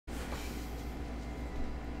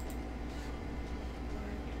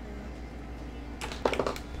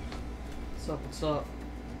What's up? What's up?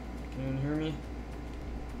 Can anyone hear me?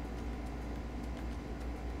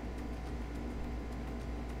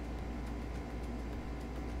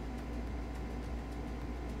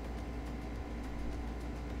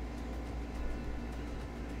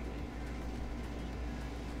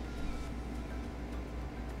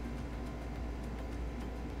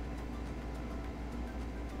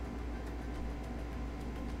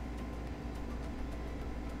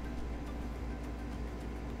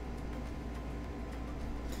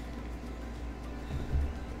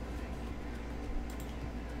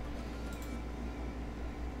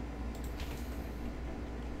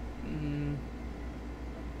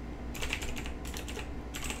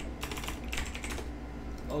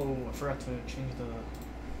 Oh, I forgot to change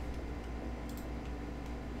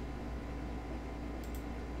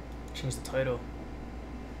the title.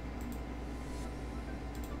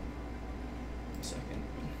 One second.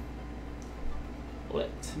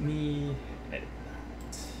 Let me edit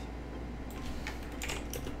that.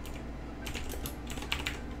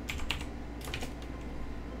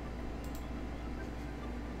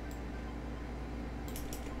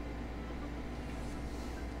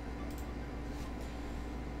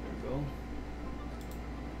 There we go.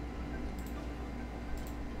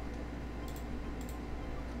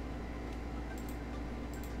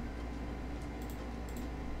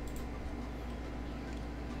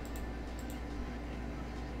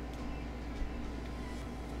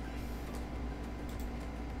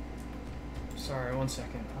 Sorry, one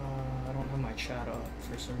second. I don't have my chat up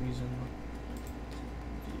for some reason.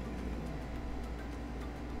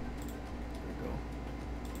 There we go.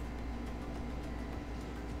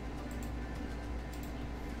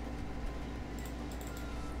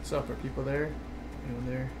 What's up? Are people there? Anyone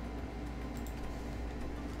there?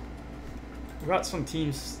 We got some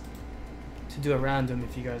teams to do a random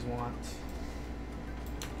if you guys want.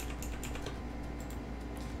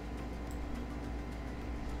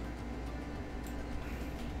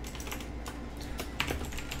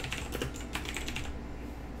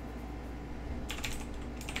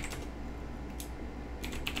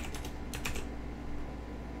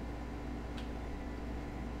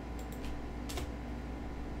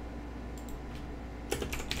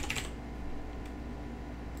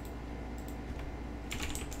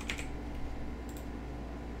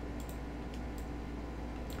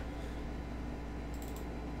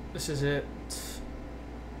 This is it.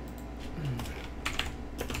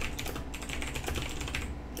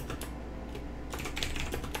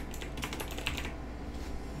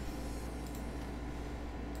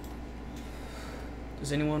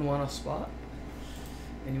 Does anyone want a spot?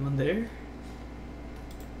 Anyone there?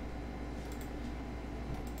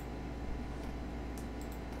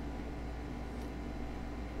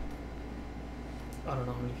 I don't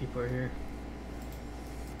know how many people are here.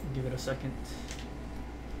 Give it a second.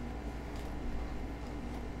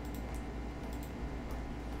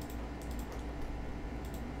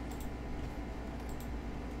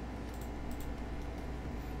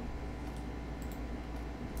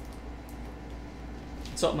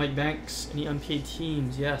 What's up, Mike Banks? Any unpaid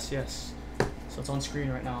teams? Yes, yes. So it's on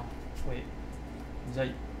screen right now. Wait, is that?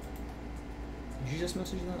 Did you just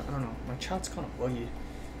message that? I don't know. My chat's kind of buggy.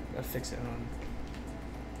 I gotta fix it.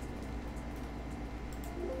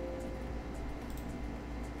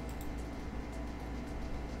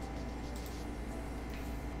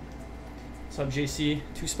 What's up, JC?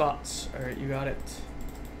 2 spots. All right, you got it.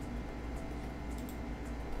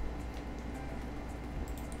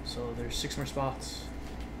 So there's 6 more spots.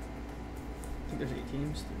 I think there's 8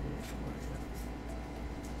 teams. 3, 4,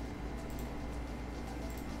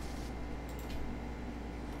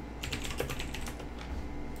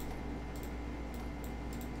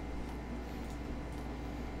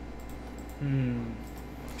 5.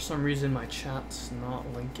 For some reason my chat's not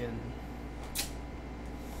linking.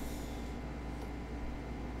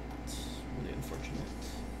 It's really unfortunate.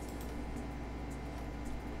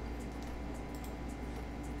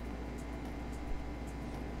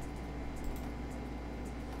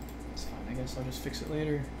 I guess I'll just fix it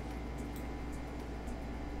later.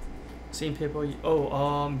 Same paper. Oh,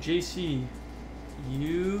 JC,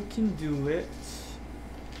 you can do it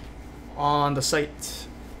on the site.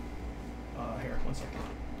 Here, one second.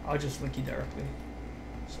 I'll just link you directly,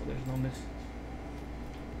 so there's no miss.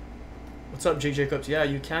 What's up, Jake Jacobs? Yeah,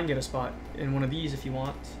 you can get a spot in one of these if you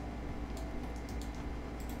want.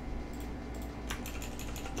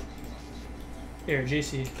 Here,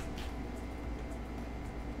 JC.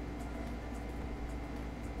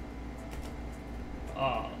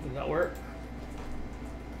 Does that work?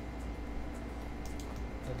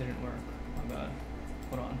 That didn't work. My bad.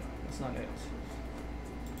 Hold on. That's not it.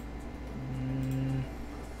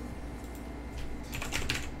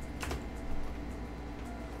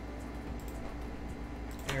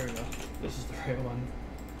 this is the right one.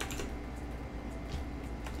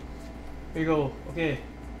 Here you go. Okay.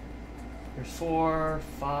 There's 4,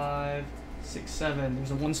 5, 6, 7.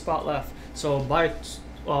 There's a 1 spot left. So buy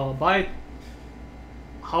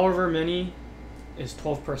however many is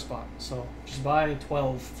 12 per spot. So just buy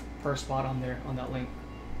 12 per spot on there on that link,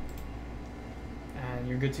 and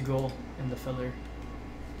you're good to go in the filler.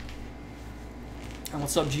 And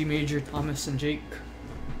what's up, G Major, Thomas, and Jake?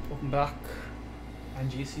 Welcome back. And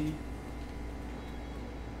GC.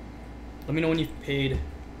 Let me know when you've paid.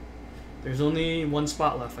 There's only 1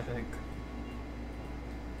 spot left, I think.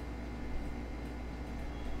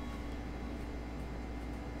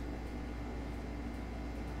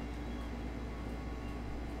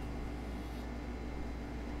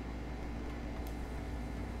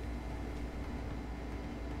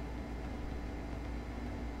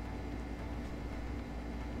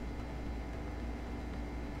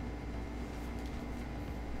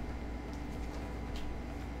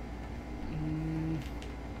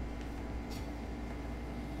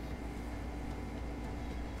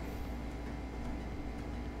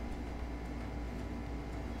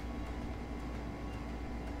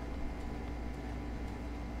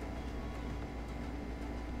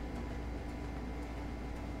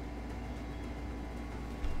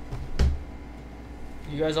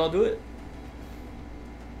 You guys all do it?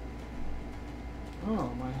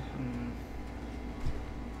 Oh, my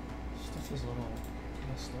stuff is a little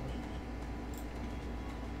messed up.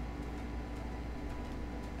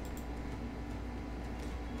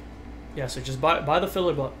 Yeah, so just buy the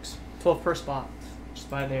filler bucks. 12 per spot. Just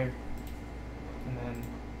buy there. And then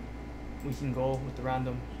we can go with the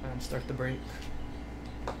random and start the break.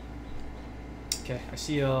 Okay, I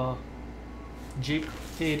see Jake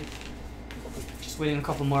paid. Just waiting a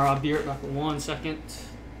couple more. I'll be right back in 1 second.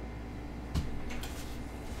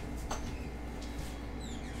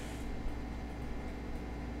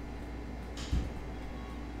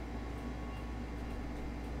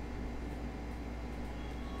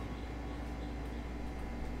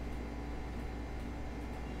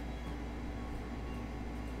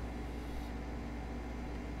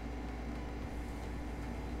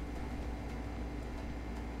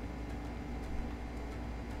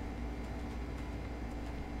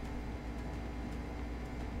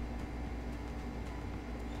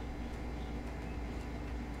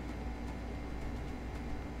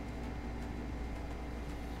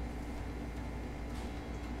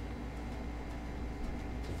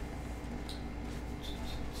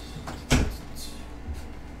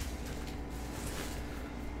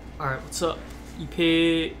 Alright, what's up? You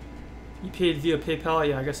paid via PayPal?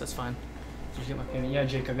 Yeah, I guess that's fine. Just get my payment. Yeah,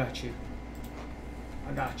 Jake, I got you.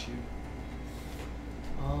 I got you.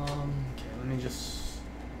 Okay, let me just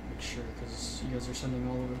make sure, because you guys are sending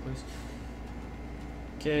all over the place.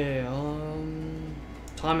 Okay,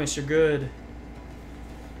 Thomas, you're good.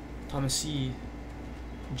 Thomas C.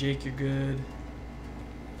 Jake, you're good.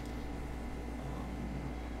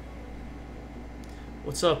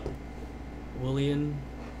 What's up, William?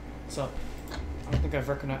 What's up? I don't think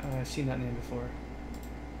I've seen that name before.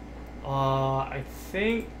 I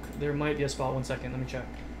think there might be a spot. 1 second, let me check.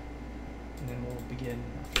 And then we'll begin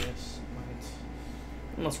after this. I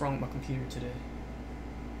don't know what's wrong with my computer today.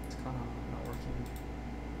 It's kind of not working.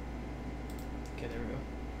 Okay, there we go.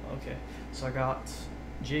 Okay, so I got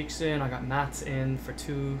Jake's in, I got Matt's in for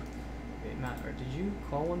 2. Wait, Matt, or did you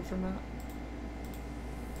call one for Matt?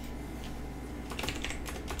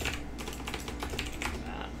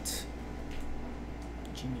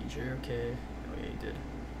 Major, okay. Oh yeah, you did.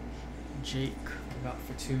 Jake, I got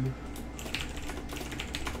for 2.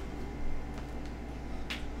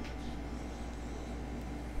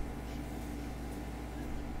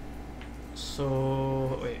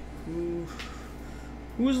 So wait,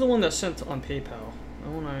 who's the one that sent on PayPal?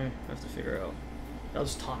 That one I have to figure out. That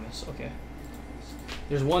was Thomas. Okay.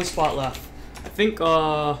 There's 1 spot left. I think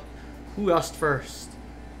who asked first?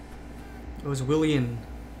 It was William.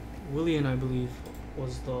 William, I believe,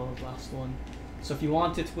 was the last one. So if you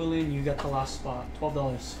want it, William, you got the last spot.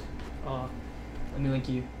 $12. Let me link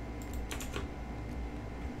you.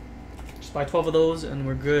 Just buy 12 of those and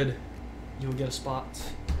we're good. You'll get a spot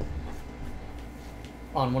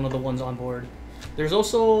on one of the ones on board. There's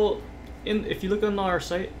also, if you look on our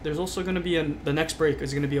site, there's also going to be the next break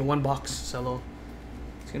is going to be a 1 box cello.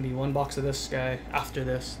 It's going to be 1 box of this guy after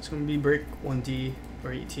this. It's going to be break 1D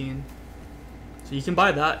or 18. So you can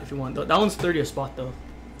buy that if you want. That one's 30 a spot though,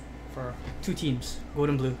 for 2 teams, gold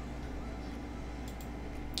and blue.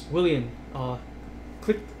 William,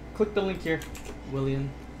 click the link here, William,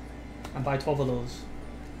 and buy 12 of those.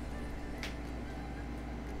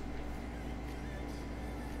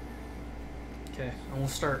 Okay, and we'll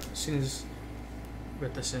start as soon as we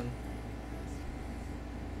get this in.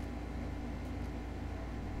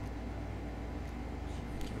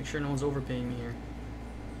 Make sure no one's overpaying me here.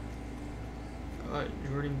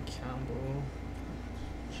 Jordan Campbell.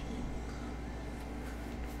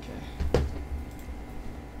 Okay.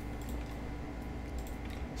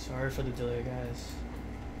 Sorry for the delay, guys.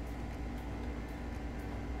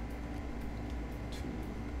 2,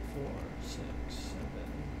 4, 6, 7,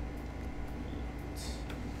 8.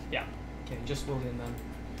 Yeah. Okay, just load in then.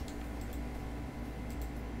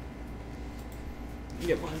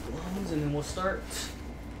 Get my gloves and then we'll start.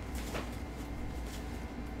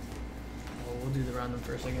 We'll do the random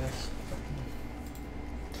first, I guess.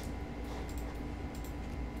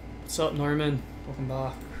 What's up, Norman? Welcome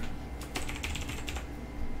back.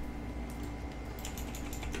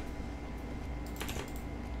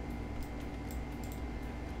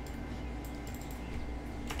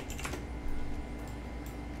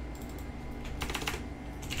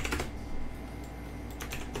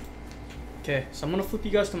 Okay, so I'm gonna flip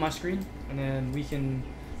you guys to my screen, and then we can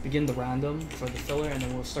begin the random for the filler, and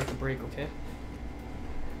then we'll start the break, okay?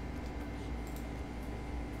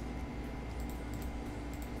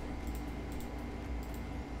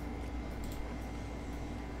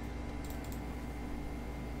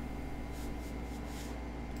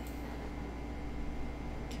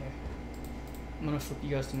 I'm gonna flip you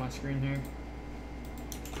guys to my screen here.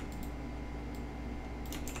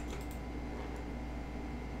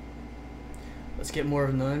 Let's get more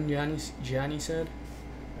of none, Gianni said.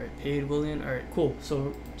 Alright, paid William. Alright, cool.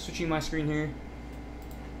 So switching my screen here.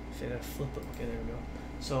 Say that flip it. Okay, there we go.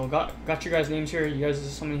 So got your guys' names here. You guys,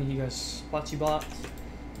 this is how many you guys spots you bought.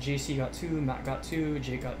 JC got 2, Matt got 2,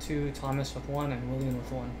 Jake got 2, Thomas with 1, and William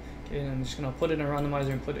with 1. Okay, and I'm just gonna put it in a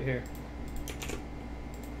randomizer and put it here.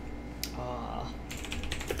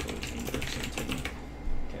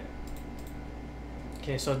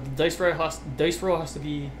 Okay, so the dice roll has to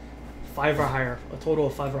be 5 or higher, a total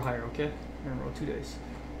of 5 or higher. Okay, we're gonna roll 2 dice.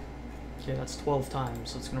 Okay, that's 12 times,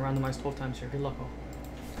 so it's gonna randomize 12 times here. Good luck, all.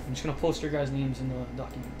 I'm just gonna post your guys' names in the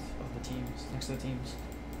document of the teams next to the teams.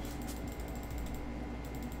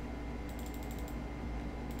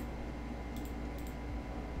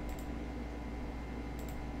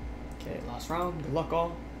 Okay, last round. Good luck,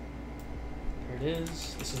 all. Here it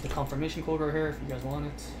is. This is the confirmation code right here if you guys want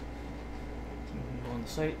it. On the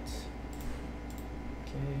site.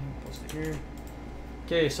 Okay, post it here.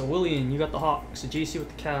 Okay, so William, you got the Hawks, JC with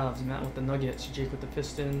the Cavs, Matt with the Nuggets, Jake with the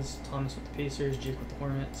Pistons, Thomas with the Pacers, Jake with the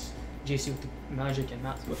Hornets, JC with the Magic, and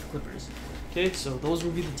Matt with the Clippers. Okay, so those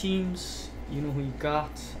will be the teams. You know who you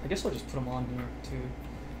got. I guess I'll just put them on here too.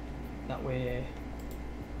 That way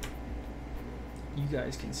you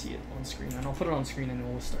guys can see it on screen. And I'll put it on screen and then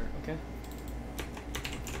we'll start, okay?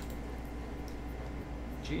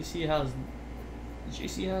 JC has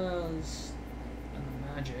a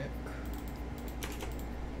Magic.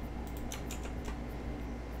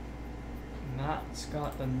 Matt's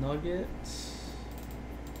got the Nuggets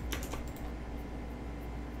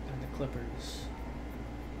and the Clippers.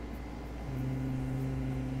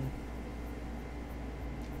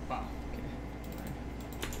 Wow. Okay.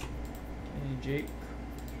 Okay, Jake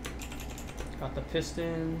got the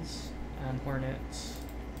Pistons and Hornets.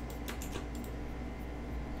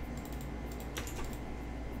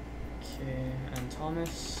 Okay, and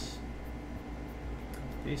Thomas,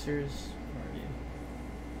 Pacers, where are you?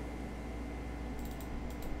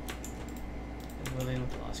 And William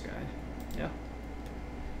with the last guy. Yeah.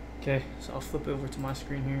 Okay, so I'll flip it over to my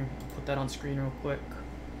screen here. I'll put that on screen real quick.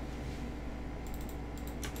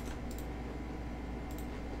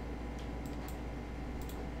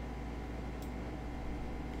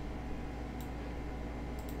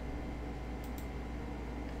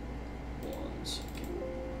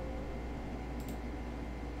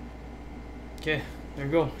 Okay, there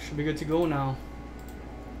we go. Should be good to go now.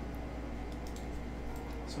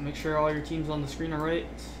 So make sure all your teams on the screen are right.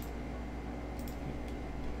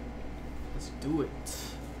 Let's do it.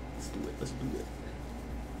 Let's do it. Let's do it.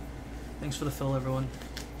 Thanks for the fill, everyone.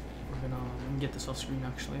 We're gonna get this off screen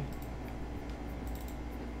actually.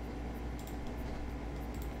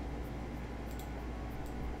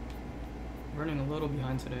 Running a little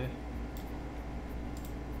behind today.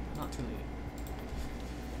 Not too late.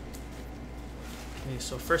 Okay,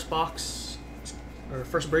 so first box, or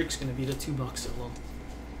first break is gonna be the $2 solo,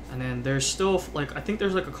 and then there's still like I think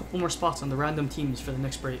there's like a couple more spots on the random teams for the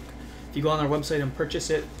next break. If you go on our website and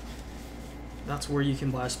purchase it, that's where you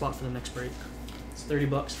can buy a spot for the next break. It's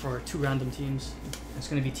 $30 for 2 random teams. It's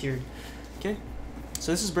gonna be tiered. Okay,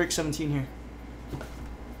 so this is break 17 here.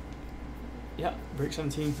 Yeah, break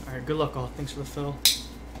 17. Alright, good luck all. Thanks for the fill.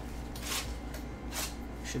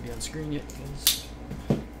 Should be on screen yet, guys.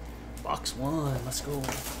 Box 1, let's go.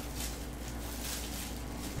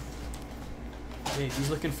 Okay,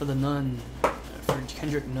 he's looking for the Nun. For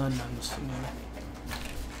Kendrick Nunn, I'm assuming.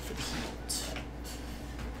 For the Heat.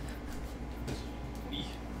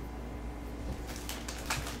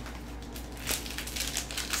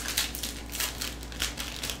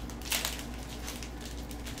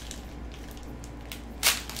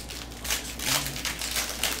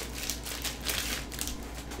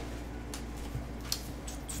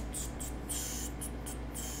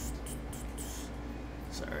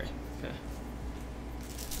 Sorry. Okay.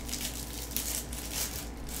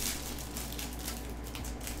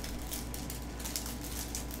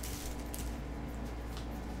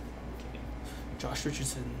 Josh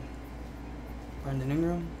Richardson, Brandon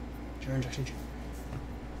Ingram, Jaren Jackson Jr.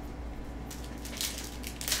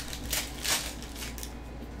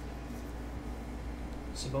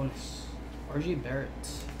 Sabonis, R.J. Barrett.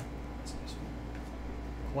 That's a nice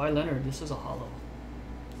one. Kawhi Leonard. This is a hollow.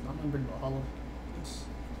 Not numbered, but hollow. Yes.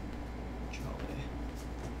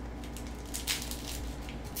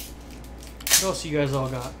 What else you guys all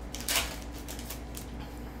got?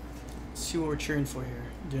 Let's see what we're cheering for here.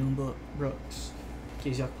 Dylan Brooks.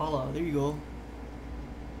 Casey Okpala. There you go.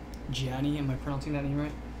 Gianni. Am I pronouncing that name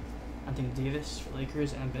right? Anthony Davis for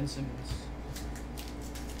Lakers and Ben Simmons.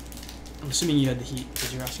 I'm assuming you had the Heat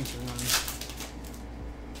because you're asking for the Nuns.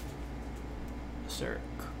 Sir.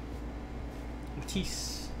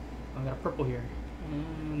 Matisse. I got a purple here.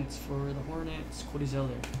 And it's for the Hornets. Cody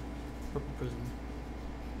Zeller. Purple Prism.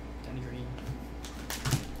 Danny Green.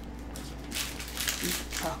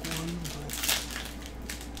 Track 1, but...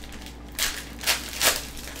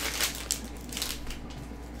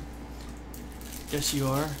 Yes, you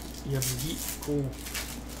are. You have the Heat. Cool.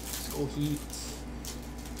 Let's go Heat.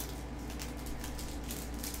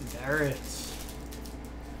 Barrett.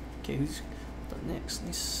 Okay, who's the Knicks?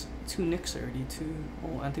 These 2 Knicks already. 2.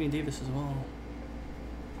 Oh, Anthony Davis as well.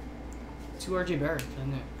 2 RJ Barrett for the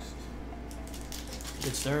Knicks.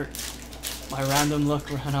 Good start. My random luck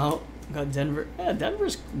ran out. Got Denver. Yeah,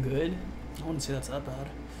 Denver's good. I wouldn't say that's that bad.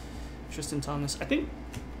 Tristan Thomas. I think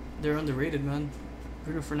they're underrated, man.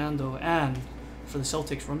 Bruno Fernando. And for the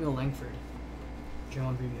Celtics, Romeo Langford.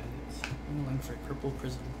 Draymond Green got it. Romeo Langford. Purple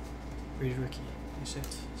Prism. Rated rookie. Nice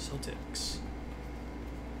it. Celtics.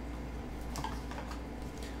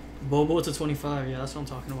 Bobo to 25. Yeah, that's what I'm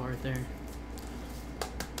talking about right there.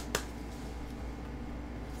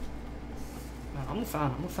 Man, I'm a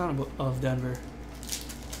fan of Denver.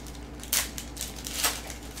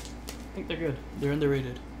 I think they're good. They're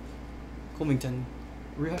underrated. Covington.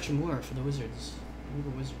 Rui Hachimura for the Wizards. The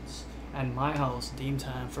Wizards. And My House. Dame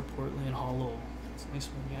Time for Portland Hollow. It's a nice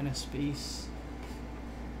one. Giannis Space.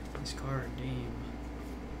 Nice card. Dame.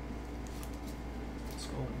 Let's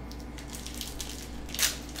go.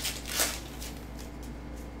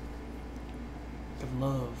 Good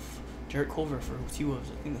love. Jarrett Culver for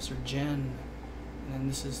T-Wolves. I think that's for Jen. And then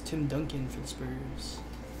this is Tim Duncan for the Spurs.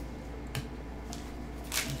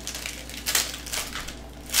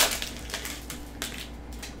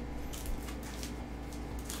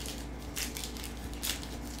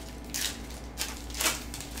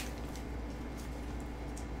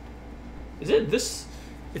 Is it this?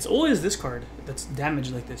 It's always this card that's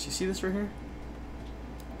damaged like this. You see this right here?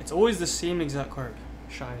 It's always the same exact card.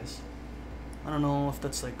 Shies. I don't know if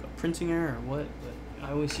that's like a printing error or what, but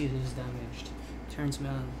I always see it as damaged. Terrence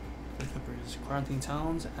Mann for the Clippers. Quarantine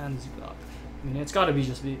Towns and Zubak. I mean, it's got to be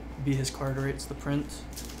just be his card, right? It's the print.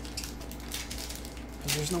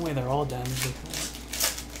 Because there's no way they're all damaged like that.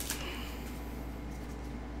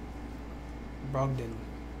 Brogdon.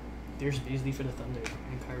 There's Beasley for the Thunder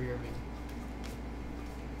and Kyrie Irving.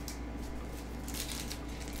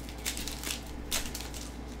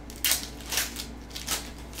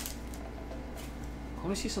 I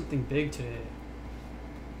want to see something big today.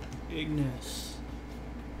 Bigness.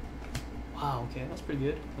 Wow, okay, that's pretty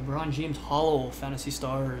good. LeBron James Hollow Fantasy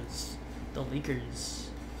Stars. The Lakers.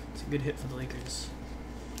 It's a good hit for the Lakers.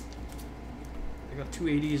 They got 2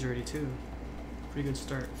 80s already too. Pretty good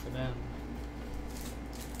start for them.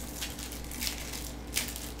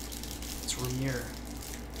 It's Ramir.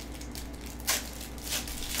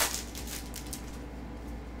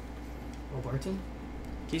 Oh, Barton?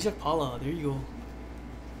 Casey Okpala, there you go.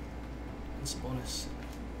 That's a bonus.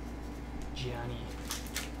 Gianni.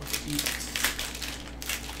 With the Heat.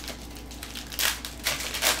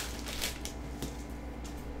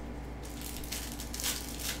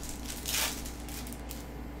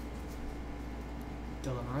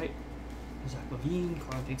 Dylan Wright. Zach Levine.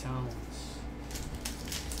 Quarantine Towns.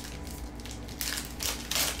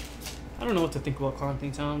 I don't know what to think about Karl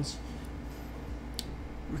Anthony Towns.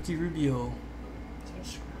 Ricky Rubio. Is that a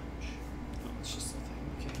scratch? No, it's just a thing.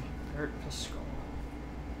 Okay. Eric Pascal.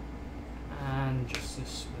 And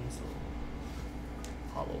Justice Winslow.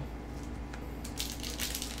 Hollow.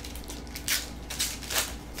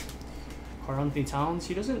 Karl Anthony Towns,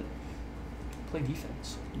 he doesn't play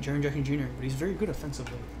defense. Jaren Jackson Jr., but he's very good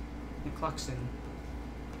offensively. Nick Claxton.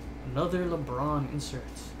 Another LeBron insert.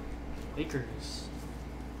 Lakers.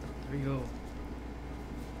 There you go.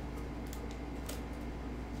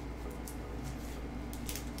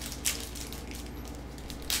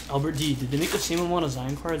 Albert D. Did they make the same amount of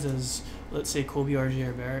Zion cards as, let's say, Kobe, RJ,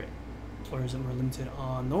 or Barrett? Or is it more limited?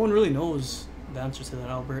 No one really knows the answer to that,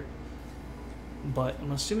 Albert. But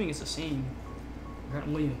I'm assuming it's the same. Grant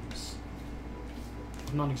Williams.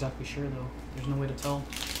 I'm not exactly sure, though. There's no way to tell.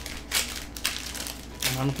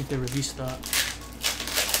 And I don't think they released that.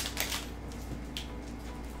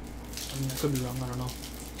 I mean, I could be wrong. I don't know.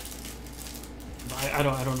 But I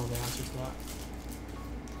don't know the answer to that.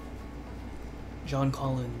 John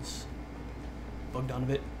Collins,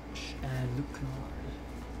 Bogdanovich, and Luke Kennard.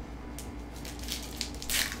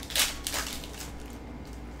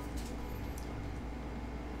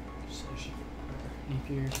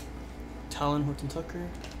 Napier, Talon Horton Tucker,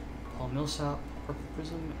 Paul Millsap, Purple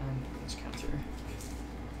Prism, and Vince Cantor.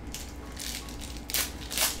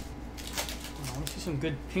 I want to see some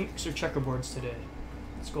good pinks or checkerboards today.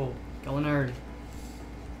 Let's go. Gallinari,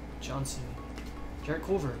 Johnson, Jarrett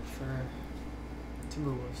Culver for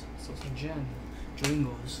Timberwolves, Sultan Jen,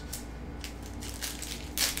 Joingos,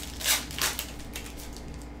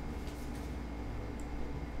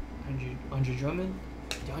 Andre Drummond,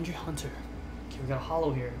 DeAndre Hunter. Okay, we got a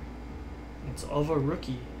hollow here. It's of a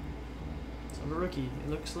rookie. It's of a rookie. It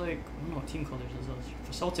looks like, I don't know what team colors is those.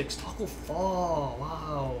 For Celtics, Taco Fall.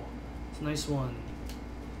 Wow. It's a nice one.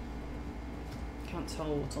 Can't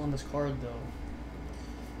tell what's on this card though.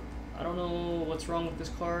 I don't know what's wrong with this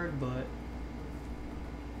card, but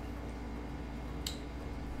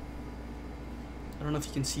I don't know if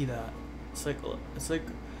you can see that. It's like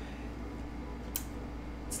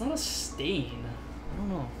it's not a stain. I don't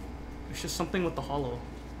know. It's just something with the hollow.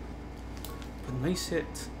 But nice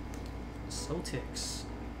hit. Celtics.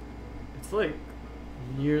 It's like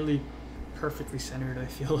nearly perfectly centered, I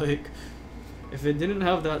feel like. If it didn't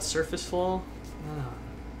have that surface fall,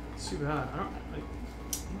 it's too bad. I'm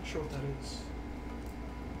not sure what that is.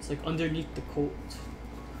 It's like underneath the coat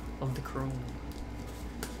of the chrome.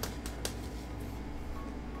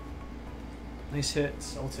 Nice hit,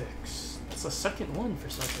 Celtics. That's the second one for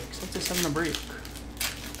Celtics. Celtics having a break.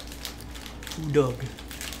 Ooh, Doug.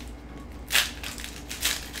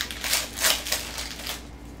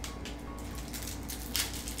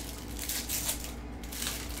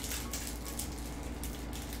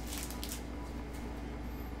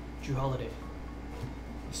 Drew Holiday.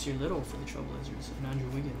 Mr. Little for the Trailblazers. And Andrew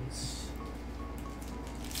Wiggins.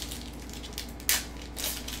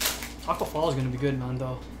 Taco Fall is going to be good, man,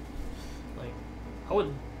 though. Like, I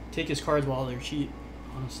would take his cards while they're cheap,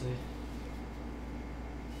 honestly.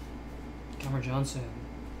 Cameron Johnson.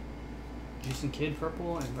 Jason Kidd,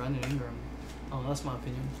 purple, and Brandon Ingram. Oh, that's my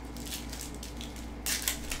opinion.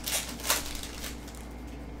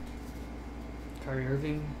 Kyrie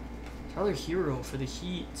Irving. Tyler Hero for the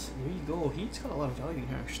Heat. There you go. Heat's got a lot of value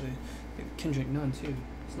here, actually. Kendrick Nunn, too.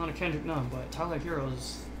 It's not a Kendrick Nunn, but Tyler Hero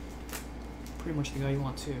is pretty much the guy you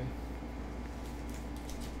want, too.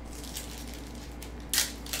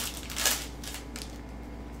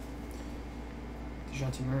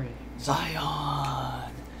 DeJounte Murray.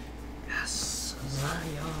 Zion! Yes!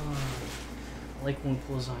 Zion! I like when we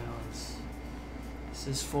pull Zions. This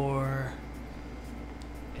is for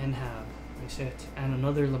Nhab. Nice hit. And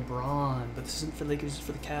another LeBron, but this isn't for Lakers, it's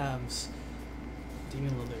for the Cavs.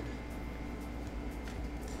 Damian Lillard.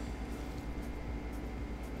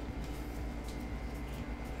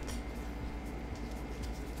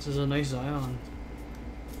 This is a nice Zion.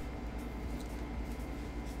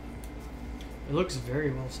 It looks very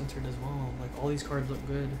well centered as well. Like, all these cards look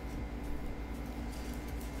good.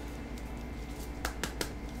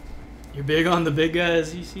 You're big on the big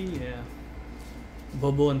guys, you see? Yeah.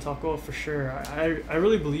 Bubble and Taco for sure. I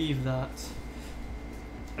really believe that.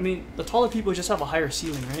 I mean, the taller people just have a higher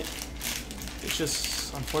ceiling, right? It's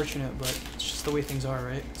just unfortunate, but it's just the way things are,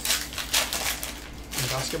 right? In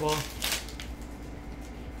basketball,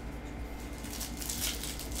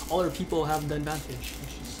 taller people have the advantage.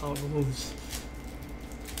 That's just how it moves.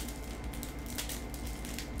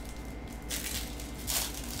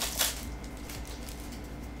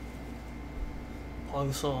 Paul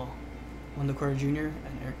Gasol. Wendell Carter Jr.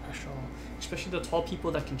 and Eric Ashaw. Especially the tall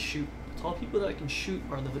people that can shoot. The tall people that can shoot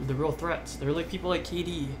are the real threats. They're like people like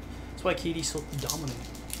KD. That's why KD's so dominant.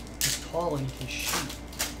 He's tall and he can shoot.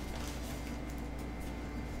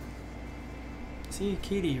 See,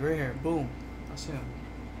 KD right here. Boom. That's him.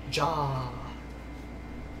 Ja.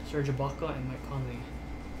 Serge Ibaka and Mike Conley. You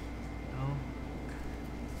know?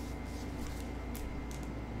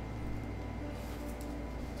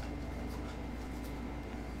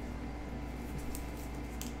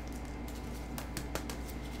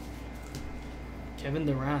 Kevin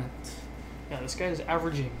Durant. Yeah, this guy is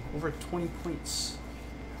averaging over 20 points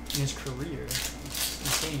in his career. It's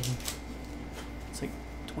insane. It's like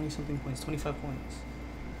 20 something points, 25 points.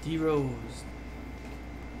 D Rose,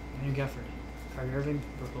 Andrew Gafford, Kyrie Irving,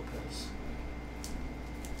 Brook Lopez.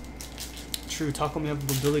 True, Taco may have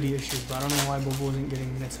mobility issues, but I don't know why Bobo wasn't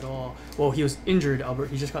getting minutes at all. Well, he was injured,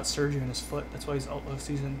 Albert. He just got surgery on his foot. That's why he's out of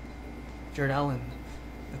season. Jared Allen,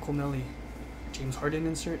 Nicole Melly, James Harden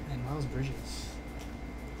insert, and Miles Bridges.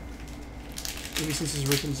 Maybe since he's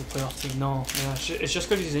rookie, he's a playoff team. No, yeah, it's just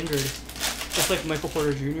because he's injured. Just like Michael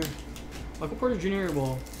Porter Jr. Michael Porter Jr.,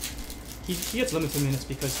 well, he gets limited minutes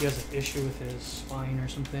because he has an issue with his spine or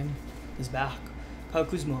something, his back. Kyle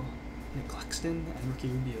Kuzma, Nick Claxton, and Ricky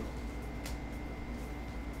Rubio.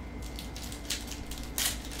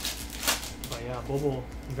 But yeah, Bobo,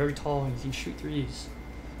 very tall and he can shoot threes.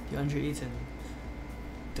 DeAndre Ayton,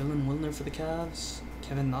 Dylan Windler for the Cavs,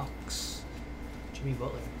 Kevin Knox, Jimmy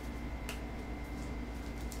Butler.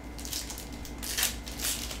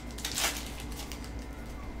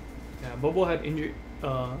 Yeah, Bobo had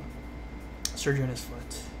surgery on his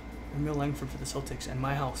foot. Emil Langford for the Celtics, and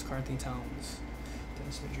my house, Karl Anthony Towns,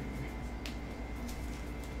 Dennis Smith Jr.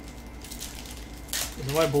 This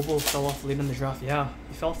is why Bobo fell off late in the draft. Yeah,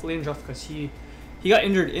 he fell off late in the draft because he got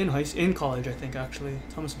injured in college, I think, actually.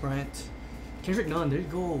 Thomas Bryant, Kendrick Nunn, there you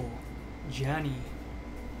go. Gianni,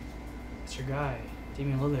 that's your guy.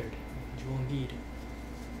 Damian Lillard, Joel Embiid.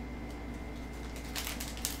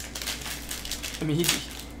 I mean,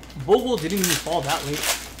 Bobo didn't even fall that late,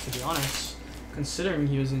 to be honest, considering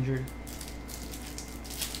he was injured.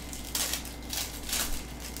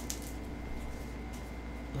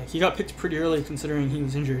 Like, he got picked pretty early considering he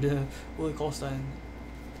was injured. Willie Cauley-Stein,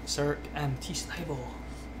 Sark, and T. Snibel.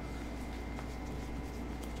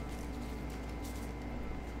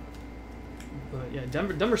 But yeah,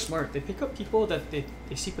 Denver's smart. They pick up people that they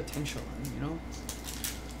see potential in, you know?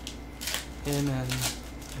 Him and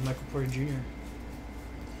Michael Porter Jr.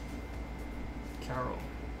 Carroll,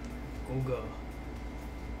 Goga,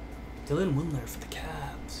 Dylan Windler for the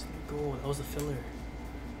Cavs. There you go. That was the filler.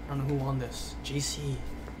 I don't know who won this. JC.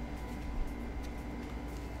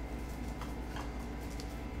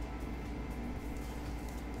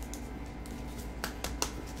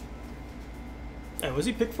 Hey, was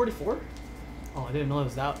he picked 44? Oh, I didn't know it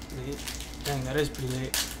was that late. Dang, that is pretty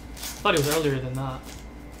late. I thought it was earlier than that.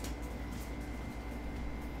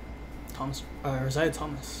 Isaiah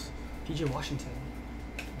Thomas, PJ Washington,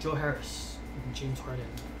 Joe Harris, and James Harden.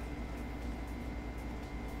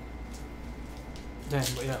 Dang,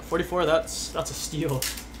 but yeah, 44, that's a steal,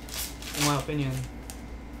 in my opinion.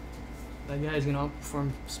 That guy is gonna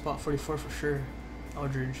outperform spot 44 for sure.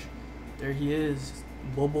 Aldridge, there he is.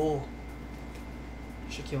 Bobo,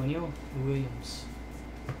 Shaquille O'Neal, Williams.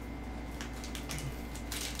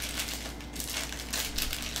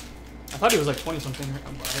 I thought he was like 20 something,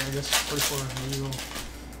 but I guess 44. There you go.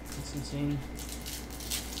 That's insane.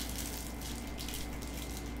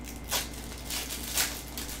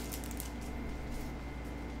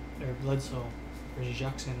 Eric Bledsoe, Reggie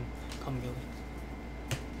Jackson, Colin Gilly.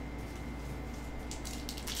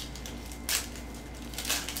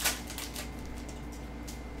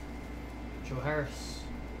 Joe Harris,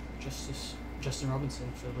 Justin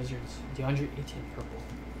Robinson for the Wizards, DeAndre Ayton, purple.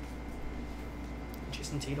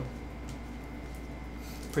 Jason Tatum.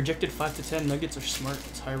 Projected 5 to 10. Nuggets are smart.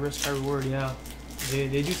 It's high risk, high reward. Yeah, they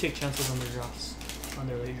do take chances on their drafts, on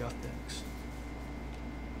their late draft picks.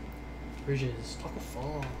 Bridges, Taco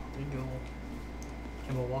Fall. There you go.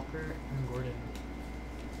 Kemba Walker and Gordon.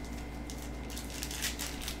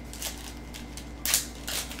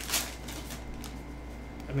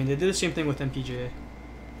 I mean, they did the same thing with MPJ.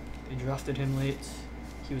 They drafted him late.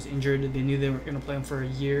 He was injured. They knew they were going to play him for a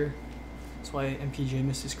year. That's why MPJ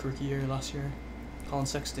missed his rookie year last year. Colin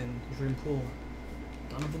Sexton, Jordan Poole,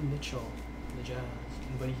 Donovan Mitchell, the Jazz,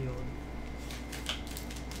 and Buddy Hield.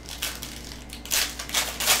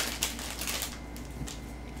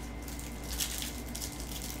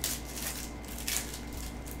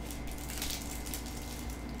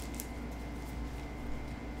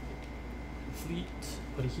 Fleet.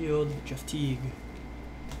 Buddy Hield, Jeff Teague.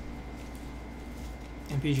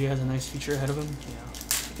 MPJ has a nice future ahead of him. Yeah, I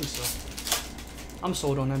think so. I'm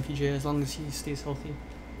sold on MPJ as long as he stays healthy.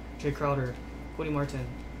 Jay Crowder, Cody Martin,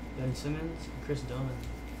 Ben Simmons, and Chris Dunn.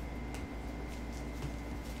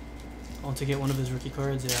 I want to get one of his rookie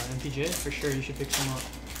cards. Yeah, MPJ, for sure, you should pick some up.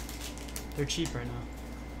 They're cheap right now.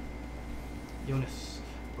 Jonas.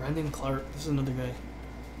 Brandon Clark. This is another guy.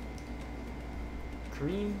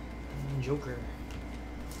 Kareem and Joker.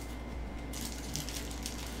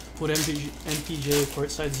 Put MPJ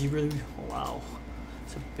courtside zebra. Oh, wow.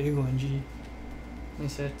 It's a big one, G.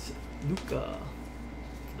 Nice set. Luka.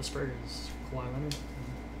 For the Spurs. Kawhi Leonard.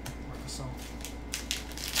 Marcus Gasol.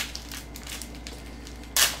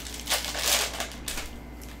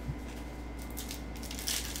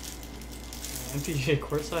 MPJ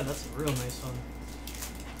courtside, that's a real nice one.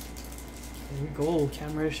 There we go,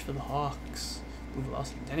 Cam Reddish for the Hawks. We've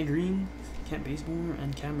lost Danny Green, Kent Bazemore,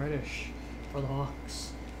 and Cam Reddish for the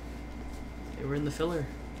Hawks. They were in the filler.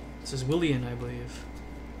 This is Willian, I believe.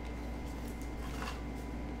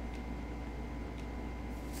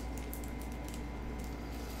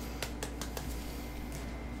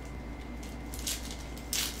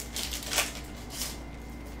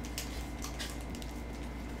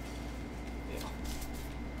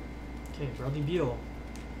 Okay, Bradley Beal,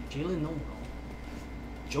 Jalen Noel,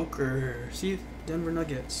 Joker. See, Denver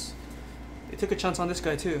Nuggets. They took a chance on this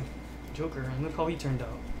guy too, Joker, and look how he turned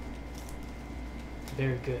out.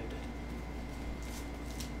 Very good.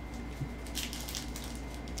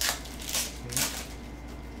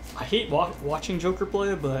 I hate watching Joker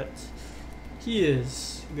play, but he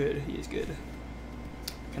is good. He is good.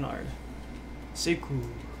 Kennard, Sekou,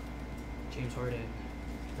 James Harden.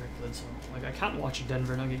 Bledsoe. Like, I can't watch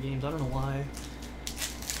Denver Nugget games. I don't know why.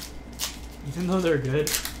 Even though they're good,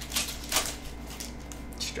 it's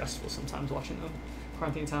stressful sometimes watching them.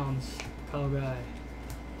 Carl Towns, Kyle Guy,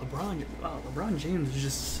 LeBron. Wow, LeBron James is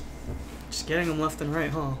just getting them left and right,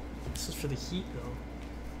 huh? This is for the Heat though.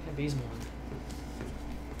 Can't Bazemore.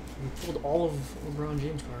 We pulled all of LeBron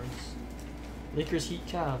James cards. Lakers, Heat,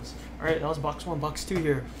 Cavs. All right, that was box 1, box 2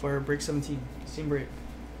 here for break 17. Same break.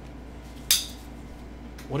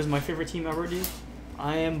 What is my favorite team ever, dude?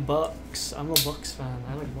 I am Bucks. I'm a Bucks fan.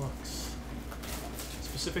 I like Bucks.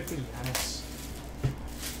 Specifically, Giannis.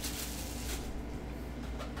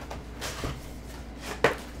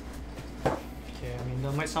 Okay, I mean,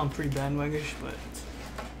 that might sound pretty bandwagish, but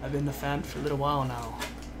I've been a fan for a little while now.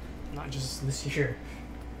 Not just this year.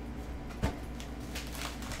 How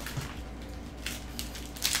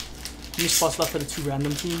many spots left for the 2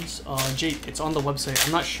 random teams? Jake, it's on the website.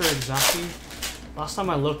 I'm not sure exactly. Last time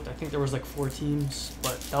I looked, I think there was like 4 teams,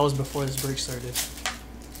 but that was before this break started.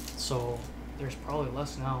 So there's probably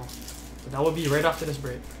less now. But that would be right after this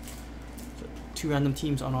break. So 2 random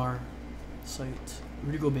teams on our site.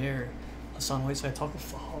 Rudy Gobert, Hassan Whiteside, Taco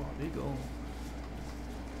Fall. There you go.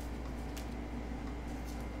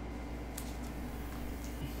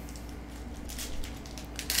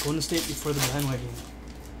 Golden State before the bandwagon.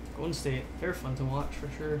 Golden State, they're fun to watch for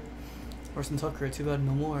sure. Orson Tucker, too bad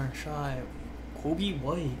no more. Shy. Kobe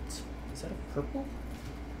White. Is that a purple?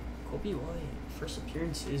 Kobe White. First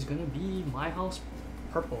appearance is gonna be My House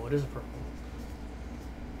purple. It is a purple.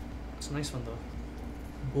 It's a nice one though.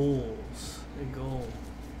 Bulls. There you go.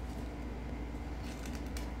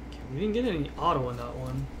 Okay, we didn't get any auto in that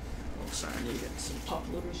one. Oh, sorry, I need to get some pop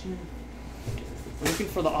loaders here. We're looking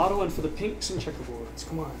for the auto and for the pinks and checkerboards.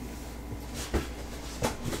 Come on.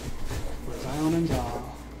 For Zion and Ja.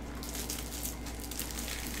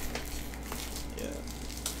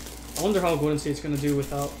 I wonder how Golden State's going to do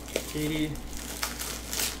without KD.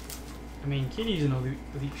 I mean, KD's an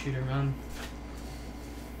elite shooter, man.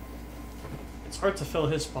 It's hard to fill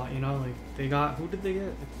his spot, you know? Like, they got... Who did they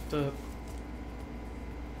get? Shit,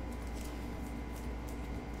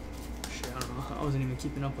 I don't know. I wasn't even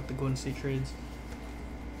keeping up with the Golden State trades.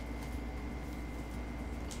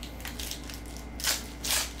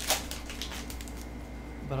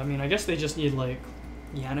 But, I mean, I guess they just need, like,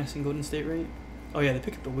 Giannis and Golden State, right? Oh yeah, they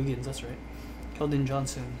picked up the Wiggins, that's right. Keldon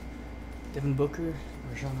Johnson, Devin Booker,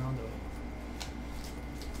 Rajon Rondo.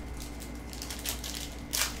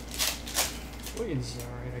 Wiggins is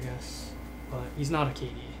alright, I guess. But he's not a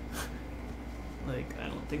KD. Like, I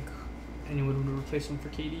don't think anyone would replace him for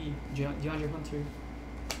KD. DeAndre Hunter.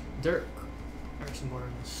 Dirk. Harrison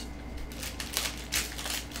Barnes.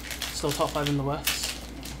 Still top 5 in the West.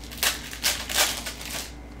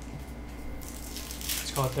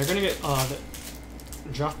 It's called, they're gonna get,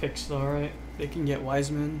 the draft picks though, right? They can get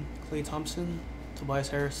Wiseman, Klay Thompson, Tobias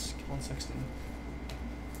Harris, Kevin Sexton.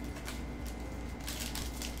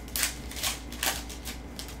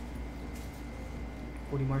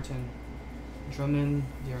 Cody Martin, Drummond,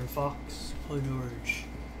 De'Aaron Fox, Paul George.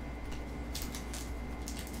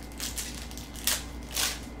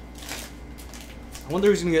 I wonder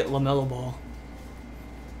who's gonna get LaMelo Ball.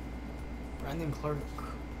 Brandon Clark,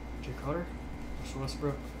 Jay Crowder, Russell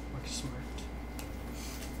Westbrook, Marcus Smart.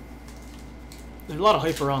 There's a lot of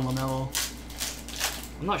hype around LaMelo.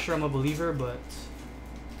 I'm not sure I'm a believer, but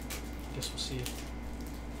I guess we'll see.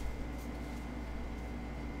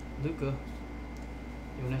 Luka,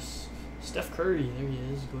 Jonas, Steph Curry, there he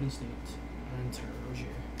is, Golden State, and Terry Rozier.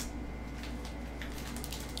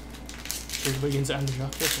 Everybody against Andrew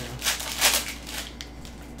Jacques, yeah.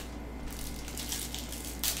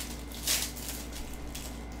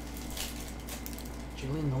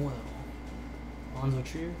 Jalen Noel, Alonzo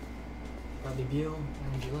Trier, Bradley Beal,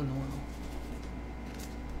 and Jalen Noel.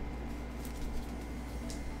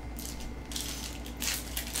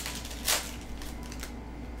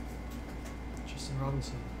 Justin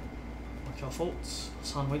Robinson, Markel Fultz,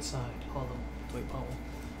 Hassan Whiteside, Hollow, Dwight Powell.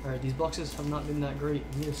 Alright, these boxes have not been that great.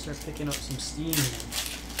 We need to start picking up some steam.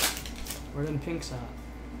 Where are them pinks at?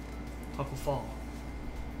 Taco Fall,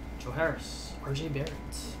 Joe Harris, RJ Barrett,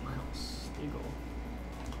 Miles, there you go.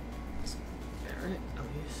 Barrett, at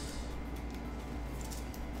least.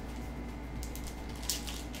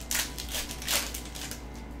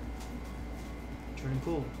 Jordan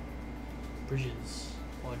Poole, Bridges,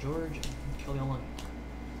 Paul George, and Kelly Olynyk.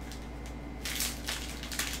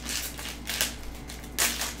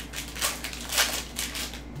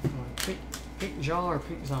 Pink Jaw or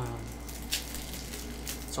Pink Zion?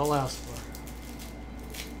 That's all I asked for.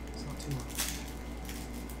 It's not too much.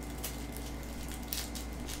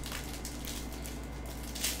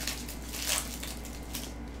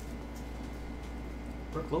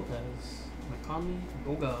 Brooke Lopez, McConley,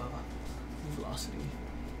 Boga, Velocity.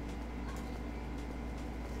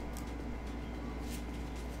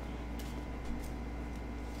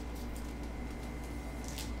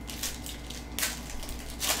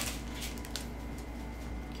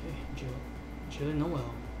 Okay, Jalen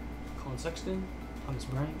Noel, Colin Sexton, Thomas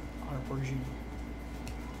Bryant, Hunter Porter Jr.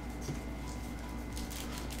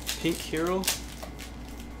 Pink Hero.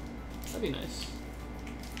 That'd be nice.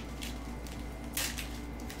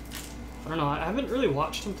 I don't know, I haven't really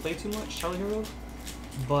watched him play too much, Charlie Hero,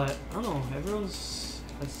 but I don't know, everyone's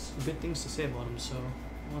has good things to say about him, so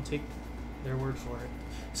I'll take their word for it.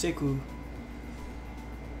 Sekou,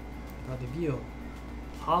 Bradley Beal,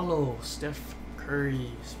 Hollow, Steph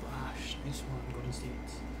Curry, Splash, nice one, Golden State.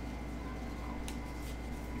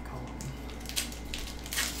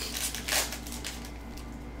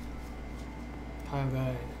 Kyle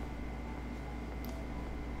Guide,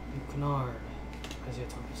 Luke Kennard, Isaiah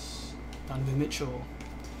Thomas, Donovan Mitchell.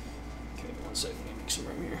 Okay, 1 second, let me make some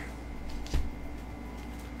room here.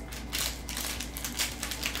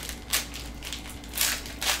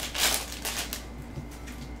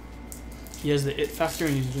 He has the it factor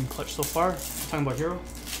and he's been clutch so far. Talking about Hero?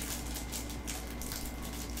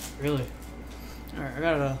 Really? Alright, I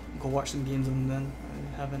gotta go watch some games of him then.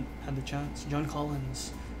 I haven't had the chance. John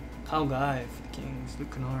Collins, Kyle Guy for the Kings,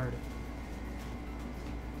 Luke Kennard.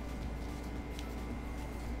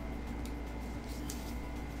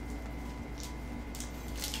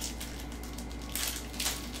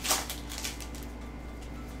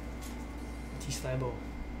 Thibault,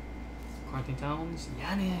 Carlton Towns,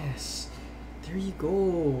 Giannis. There you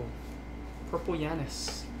go. Purple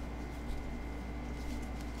Giannis.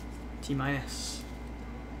 T minus.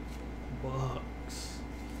 Bucks.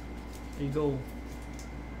 There you go.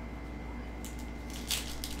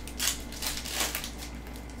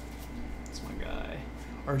 That's my guy.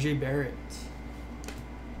 RJ Barrett.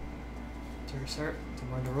 Terry Sart,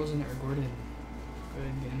 DeMar DeRozan, or Gordon.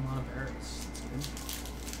 Good, getting a lot of Barretts. That's good.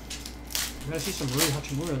 I'm gonna see some Rui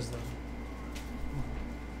Hachimuras though.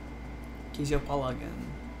 Casey Opala again.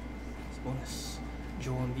 It's a bonus.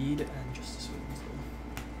 Joel Embiid and Justice Winslow.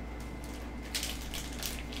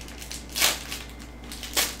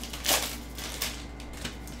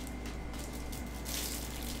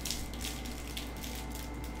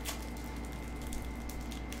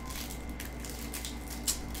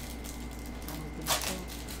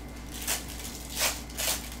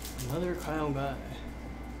 Another Kyle Guy.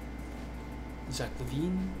 Zach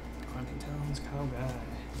Levine, Carlton Towns, Kyle Guy.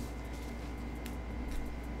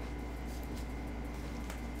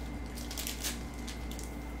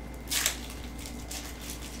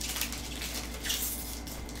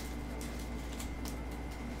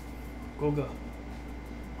 Goga,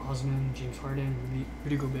 Osman, James Harden,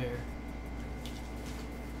 Rudy Gobert.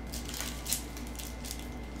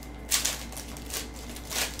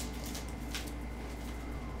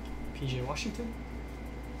 PJ Washington,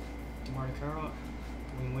 Marta Carrot,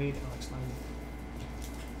 Dwayne Wade, Alex Lyman.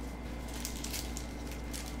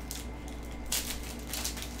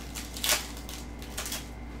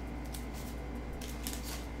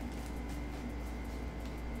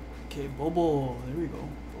 Okay, Bobo, there we go.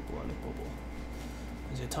 Bobo, I like Bobo.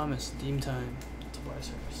 Isaiah Thomas, Deem Time,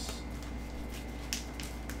 Tobias Harris.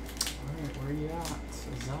 Alright, where are you at?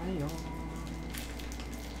 Zion.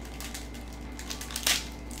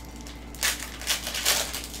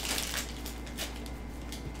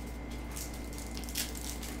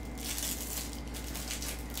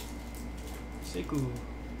 Sekou,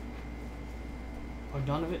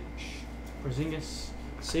 Bogdanovich, Porzingis,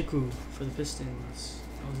 Sekou for the Pistons.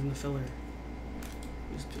 That was in the filler.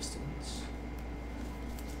 Who's Pistons?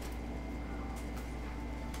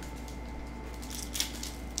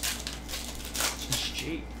 It's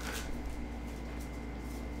Jake.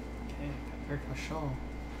 Okay, Eric Paschal,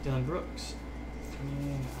 Dylan Brooks,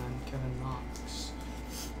 Fournier, and Kevin Knox.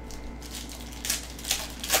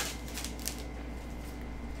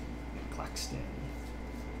 Claxton.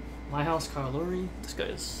 My House, Kyle Lowry. This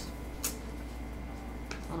guy's...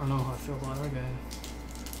 I don't know how I feel about our guy.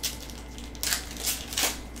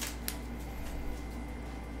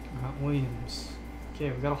 Matt Williams.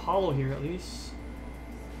 Okay, we got a hollow here at least.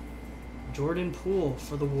 Jordan Poole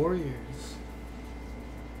for the Warriors.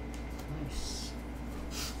 Nice.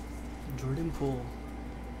 Jordan Poole.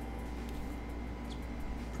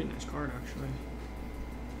 Pretty nice card actually.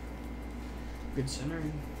 Good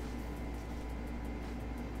centering.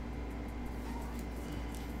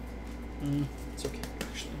 It's okay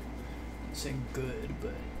actually. I'd say good,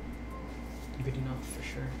 but good enough for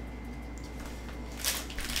sure.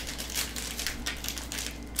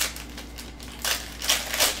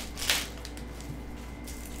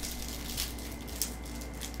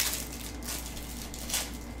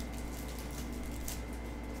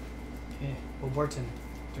 Okay, Will Barton,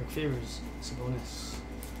 Dirk Favors, Sabonis.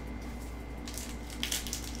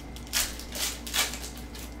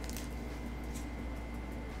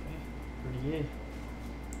 Yeah.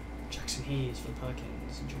 Jackson Hayes for the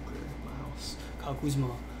Pelicans, Joker, My House, Kyle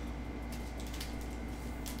Kuzma,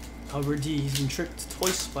 Albert D. He's been tricked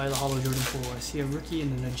twice by the hollow Jordan Poole. I see a rookie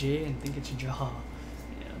and then a J and think it's a Jaha.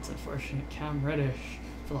 Yeah, that's unfortunate. Cam Reddish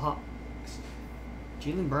for the Hawks,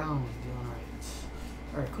 Jaylen Brown, Dylan Wright.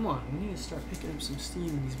 Alright, come on, we need to start picking up some steam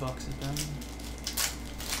in these boxes, man.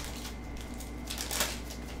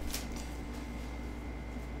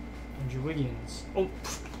 Andrew Wiggins. Oh,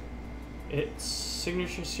 it's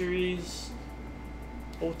Signature Series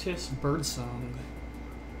Otis Birdsong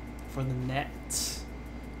for the Nets.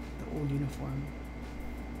 The old uniform.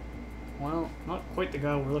 Well, not quite the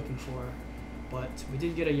guy we're looking for, but we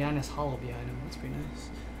did get a Giannis hollow behind him. That's pretty nice.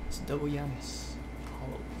 It's double Giannis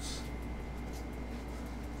hollows.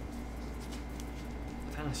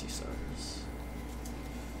 Fantasy Stars.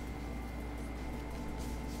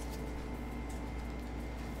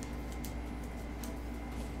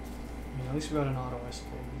 At least we got an auto, I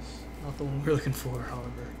suppose. Not the one we're looking for,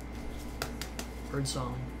 however.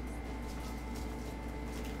 Birdsong.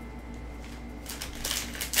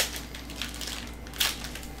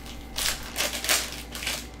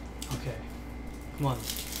 Okay. Come on.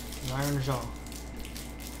 Iron or Jaw.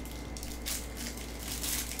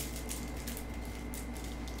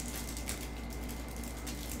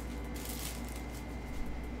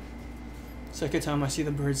 Second time I see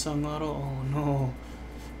the Birdsong auto. Oh no.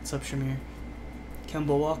 What's up, Shamir?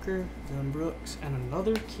 Kemba Walker, Dylan Brooks, and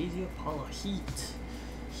another KZ Apollo. Heat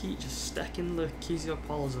just stacking the KZ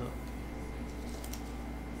Apollos up.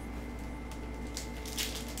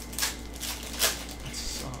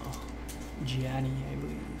 That's Gianni, I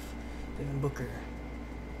believe. Devin Booker.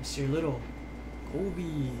 Mr. Little.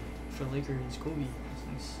 Kobe for the Lakers. Kobe. That's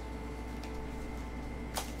nice.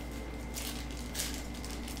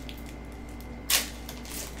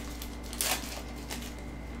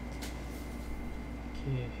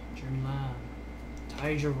 Okay, Jeremy Lamb,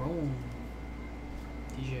 Ty Jerome,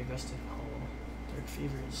 DJ Augustin, Hollow, Dark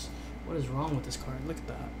Fevers. What is wrong with this card? Look at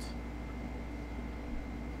that.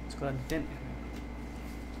 It's got a dent in it.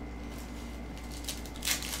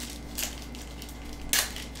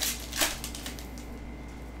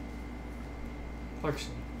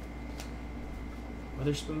 Clarkson,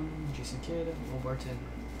 Witherspoon, Jason Kidd, Will Barton.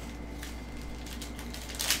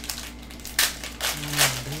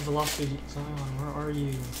 Big velocity, Zion, where are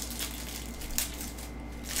you?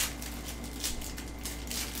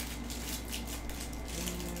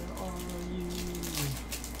 Where are you?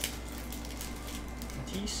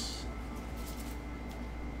 Matisse.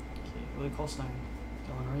 Okay, Willie Colstein.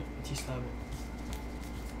 Going right, Matisse Tablet.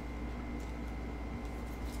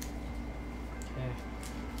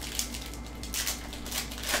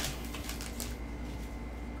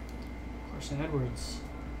 Carson Edwards.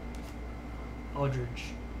 Aldridge.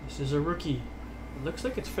 This is a rookie. It looks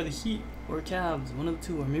like it's for the Heat or Cavs, one of the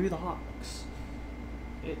two, or maybe the Hawks.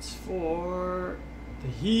 It's for the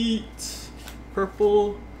Heat.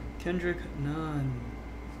 Purple Kendrick Nunn.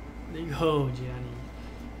 There you go, Gianni.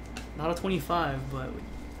 Not a 25, but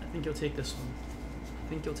I think you'll take this one. I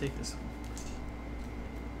think you'll take this one.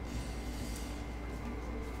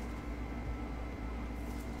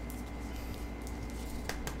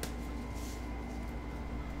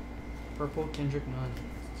 Purple Kendrick Nunn.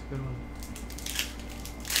 It's a good one.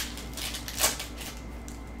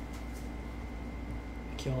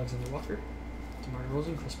 Nikhil Alexander-Walker, DeMar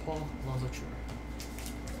DeRozan, Chris Paul, Lonzo Trier.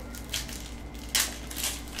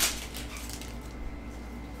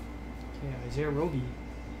 Okay, Isaiah Roby,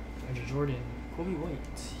 Andrew Jordan, Kobe White.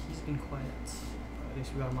 He's been quiet. At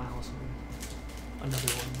least we got Miles.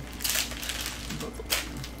 Another one. Both of them.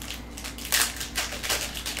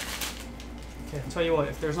 Okay, I'll tell you what.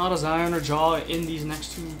 If there's not a Zion or Ja in these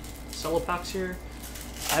next two cello packs here,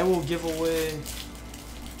 I will give away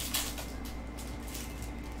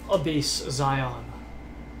a base Zion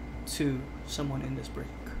to someone in this break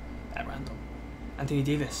at random. Anthony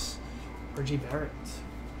Davis, R.J. Barrett.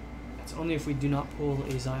 That's only if we do not pull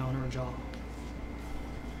a Zion or a Ja.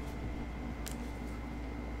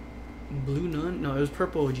 Blue Nun? No, it was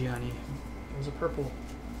purple, Gianni. It was a purple.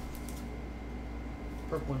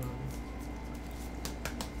 Purple Nun.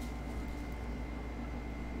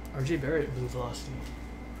 R.J. Barrett, blue velocity.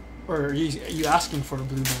 Or are you asking for a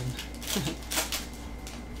blue Nun?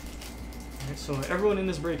 Alright, so everyone in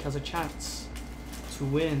this break has a chance to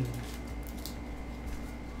win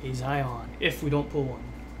a Zion if we don't pull one.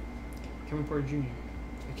 Kevin Porter Jr.,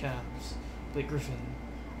 the Cavs, Blake Griffin,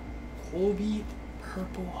 Kobe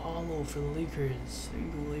purple hollow for the Lakers. There you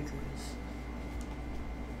go, Lakers.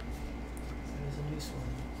 That is a nice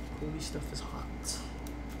one. Kobe stuff is hot.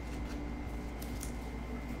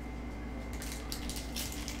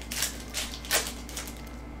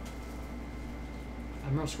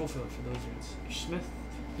 Admiral Schofield for those dudes. Smith,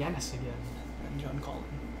 Giannis again, and John Collin.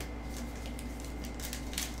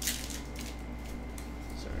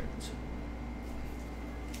 Sorry.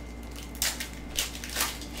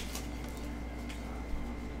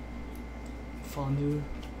 Fondue,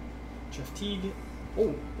 Jeff Teague. Oh,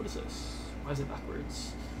 what is this? Why is it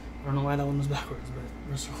backwards? I don't know why that one was backwards,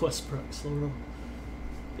 but Russell Westbrook, slow roll.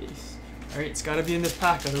 Base. Alright, it's gotta be in this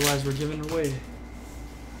pack, otherwise we're giving it away.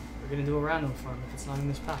 We're gonna do a random for him if it's not in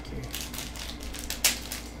this pack here.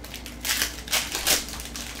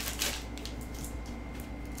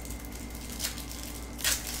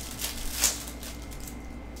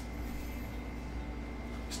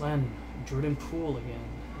 Slan, Jordan Poole again,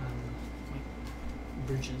 and Mike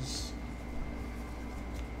Bridges.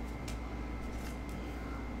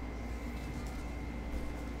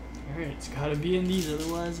 Alright, it's gotta be in these,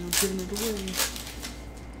 otherwise we're giving it away.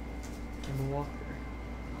 Kemba Walker.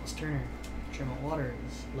 Turner, Tremont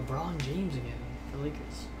Waters, LeBron James again for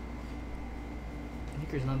Lakers.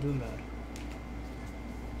 Lakers not doing bad.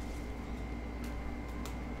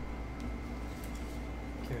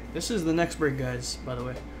 Okay, this is the next break, guys. By the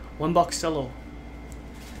way, $1 cello.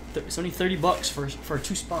 It's only $30 for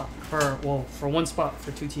two spot. For one spot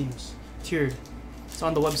for two teams, tiered. It's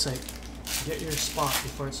on the website. Get your spot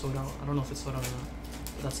before it's sold out. I don't know if it's sold out or not.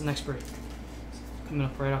 But that's the next break. Coming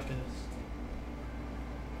up right after this.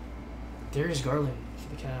 Darius Garland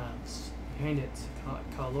for the Cavs. Behind it,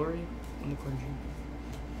 Kyle Lowry on the corner.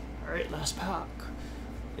 Alright, last pack.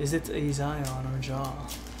 Is it a Zion or Ja?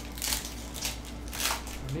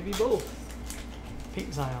 Or maybe both.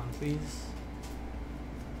 Pink Zion, please.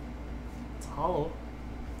 It's hollow.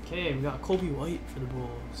 Okay, we got Kobe White for the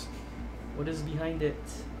Bulls. What is behind it?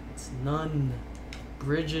 It's none.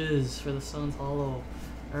 Bridges for the Suns, hollow.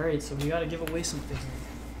 Alright, so we gotta give away something here.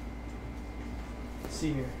 Let's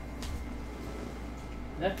see here.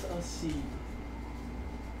 Let us see.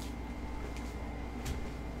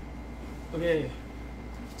 Okay,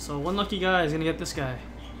 so one lucky guy is gonna get this guy.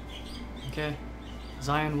 Okay,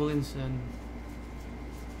 Zion Williamson.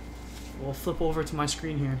 We'll flip over to my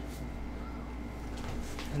screen here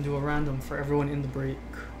and do a random for everyone in the break.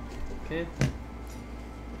 Okay,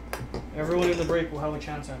 everyone in the break will have a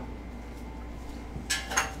chance at it.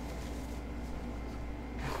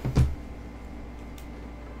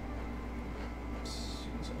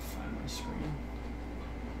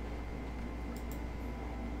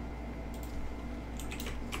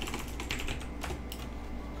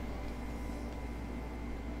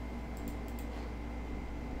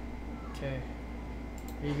 Okay,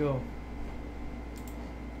 here you go.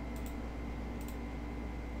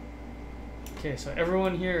 Okay, so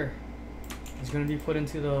everyone here is going to be put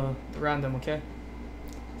into the random, okay?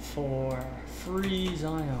 For free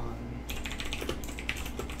Zion.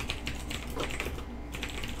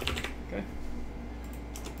 Okay.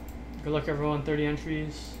 Good luck, everyone. 30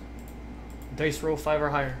 entries. Dice roll 5 or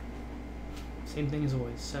higher. Same thing as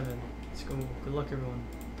always. 7. Let's go. Good luck, everyone.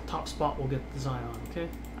 Top spot will get the Zion, okay?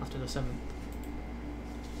 After the 7th.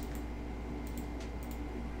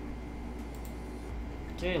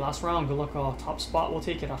 Okay, last round. Good luck, all. Top spot will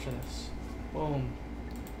take it after this. Boom.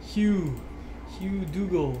 Hugh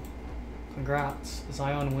Dougal. Congrats.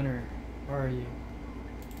 Zion winner. Where are you?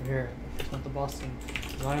 We're here. It's not the Boston.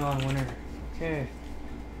 Zion winner. Okay.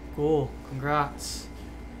 Cool. Congrats.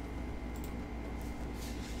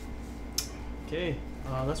 Okay.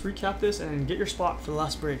 Let's recap this and get your spot for the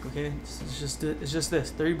last break, okay? It's just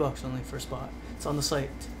this. $30 only for a spot. It's on the site.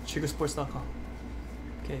 chicosports.com.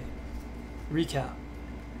 Okay. Recap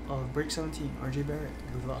of break 17. RJ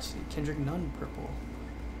Barrett, Blue Velocity. Kendrick Nunn, purple.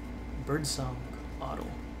 Birdsong, auto.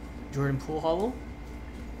 Jordan Poole, hollow.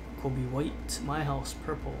 Kobe White, My House,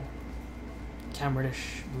 purple. Cam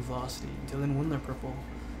Reddish, Blue Velocity. Dylan Windler, purple.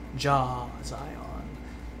 Ja, Zion.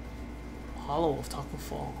 Hollow of Taco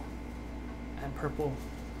Fall. And purple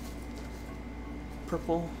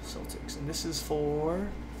Celtics. And this is for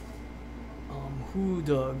who,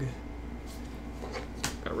 Doug?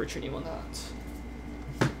 Got a richer name on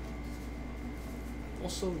that.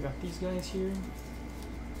 Also, we got these guys here.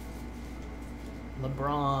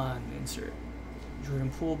 LeBron, insert. Jordan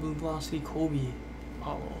Poole, Blue Velocity. Kobe,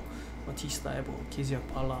 hollow. Matisse Thybulle, Kezia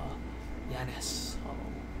Pala. Giannis, hollow.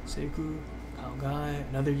 Sekou, Kyle Guy,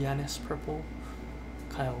 another Giannis, purple.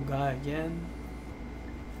 Kyle Guy again.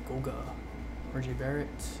 Goga. RJ Barrett.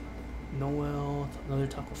 Noel. Another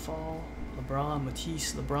Taco Fall. LeBron.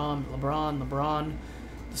 Matisse. LeBron.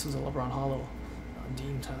 This is a LeBron hollow.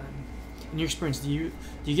 Dean time. In your experience, do you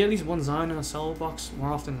get at least one Zion in a cello box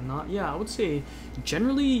more often than not? Yeah, I would say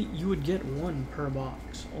generally you would get one per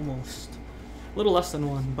box, almost. A little less than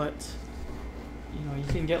one, but you know, you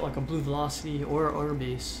can get like a Blue Velocity or a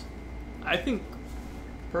base. I think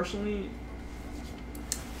personally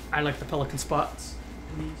I like the Pelican spots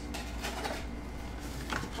in these.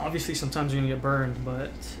 Obviously sometimes you're gonna get burned,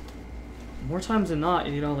 but more times than not,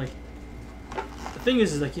 you know, like the thing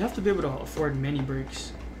is like you have to be able to afford many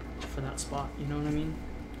breaks for that spot, you know what I mean?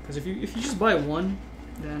 Because if you just buy one,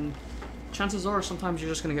 then chances are sometimes you're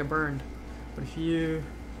just gonna get burned. But if you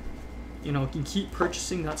can keep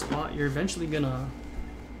purchasing that spot, you're eventually gonna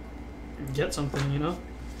get something, you know,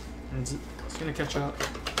 and it's gonna catch up.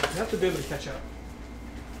 You have to be able to catch up.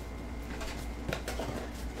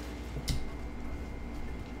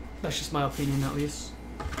 That's just my opinion, at least.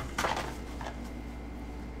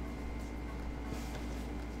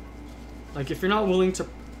 Like if you're not willing to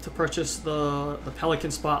purchase the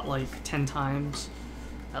Pelican spot like 10 times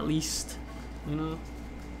at least, you know,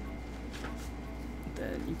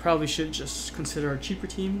 then you probably should just consider a cheaper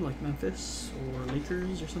team like Memphis or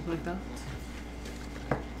Lakers or something like that,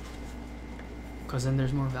 because then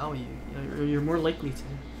there's more value. You're more likely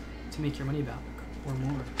to make your money back or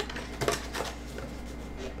more.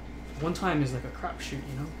 One time is like a crapshoot,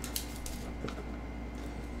 you know.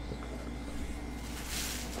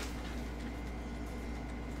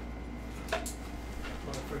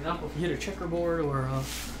 For example, if you hit a checkerboard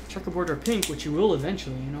or pink, which you will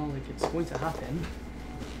eventually, you know, like it's going to happen,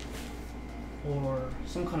 or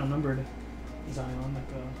some kind of numbered Zion,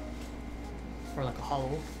 like a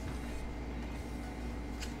hollow.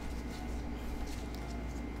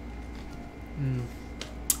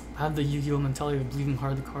 I have the Yu-Gi-Oh mentality of believing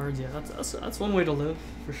hard the cards. Yeah, that's one way to live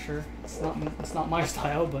for sure. It's not my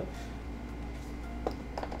style, but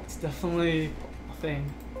it's definitely a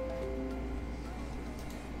thing.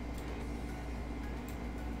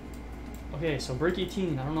 Okay, so break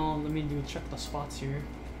 18. I don't know. Let me check the spots here.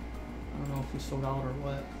 I don't know if we sold out or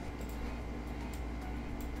what.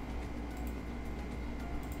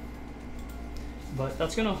 But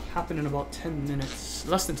that's gonna happen in about 10 minutes,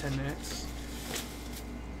 less than 10 minutes.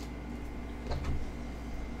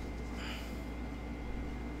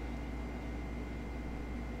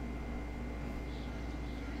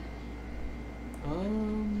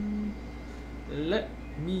 Let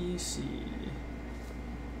me see.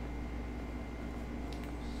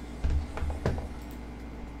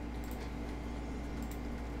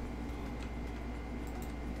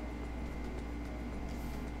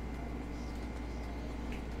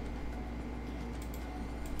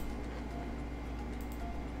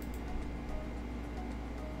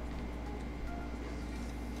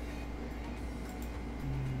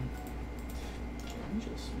 Let me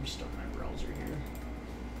just restart my browser here.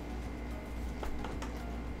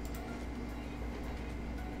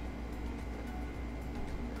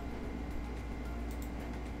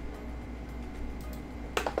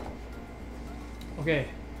 Okay,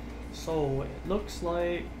 so it looks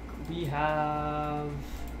like we have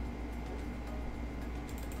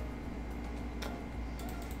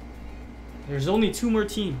there's only two more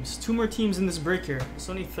teams in this break here. It's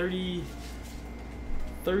only 30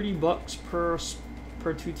 bucks per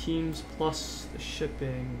two teams plus the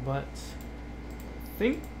shipping, but I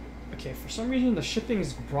think okay, for some reason the shipping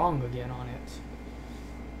is wrong again on it.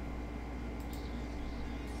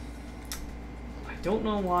 I don't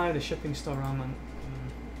know why the shipping's still wrong on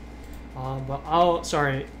but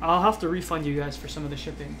I'll have to refund you guys for some of the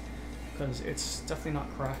shipping because it's definitely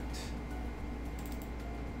not correct.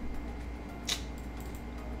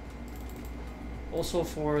 Also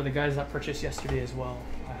for the guys that purchased yesterday as well,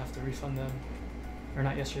 I have to refund them. Or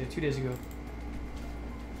not yesterday, 2 days ago.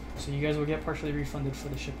 So you guys will get partially refunded for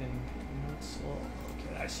the shipping. And that's, well,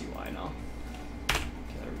 okay, I see why now. Okay,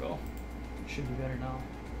 there we go. Should be better now.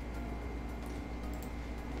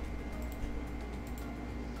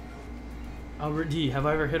 Albert D, have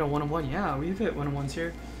I ever hit a 1-on-1? Yeah, we've hit 1-on-1s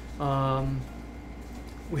here.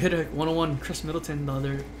 We hit a 1-on-1 Chris Middleton the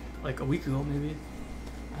other, like a week ago maybe.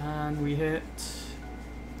 And we hit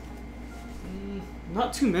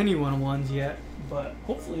not too many 1-on-1s yet, but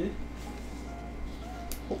hopefully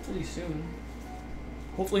soon.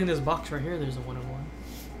 Hopefully in this box right here there's a 1-on-1.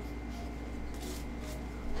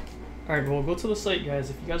 Alright, well, go to the site,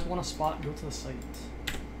 guys. If you guys want a spot, go to the site.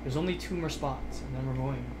 There's only 2 more spots, and then we're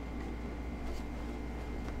going.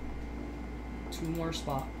 2 more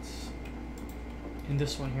spots in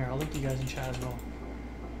this one here. I'll link you guys in chat as well.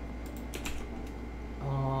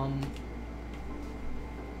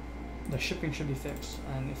 The shipping should be fixed,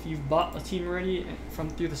 and if you've bought a team already from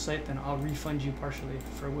through the site, then I'll refund you partially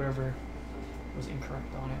for whatever was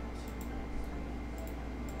incorrect on it.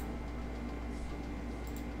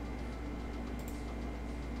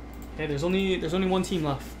 Okay, there's only 1 team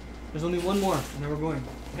left. There's only 1 more, and then we're going.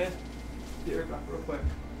 Okay, be right back real quick.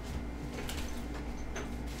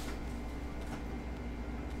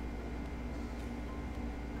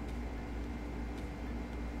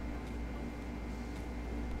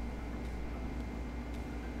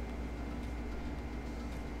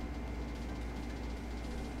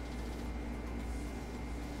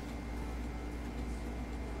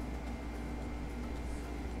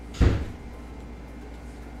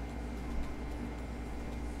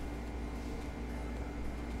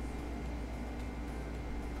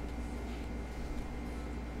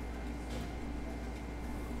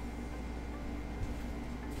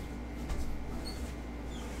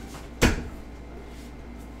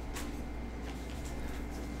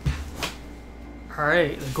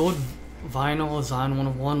 Alright, the gold vinyl Zion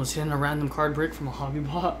 101 was hitting a random card break from a hobby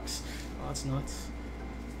box. Oh, that's nuts.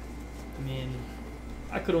 I mean,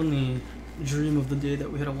 I could only dream of the day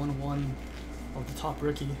that we hit a 101 of the top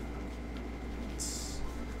rookie. It's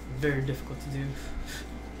very difficult to do,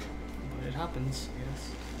 but it happens, I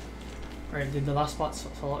guess. Alright, did the last spot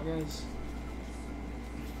sell out, guys?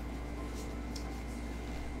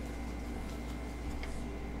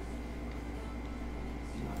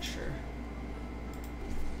 Not sure.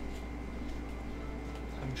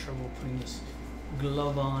 Having trouble putting this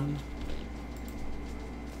glove on.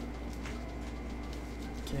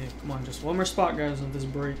 Okay, come on, just one more spot, guys, of this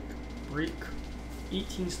break. Break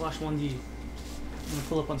 18/1D. I'm gonna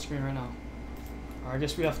pull up on screen right now. Or I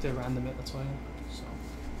guess we have to random it, that's why. So,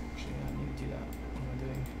 actually, I need to do that. What am I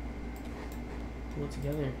doing? Pull it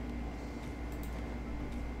together.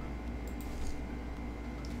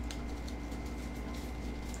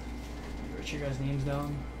 Write your guys' names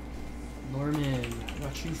down. Norman, I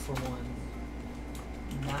got you for 1.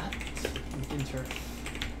 Matt Winter,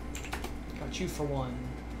 got you for 1.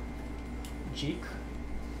 Jacobs,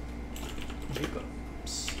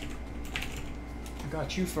 I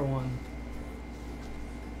got you for 1.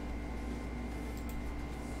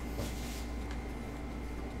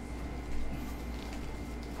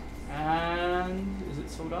 And is it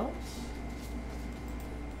sold out?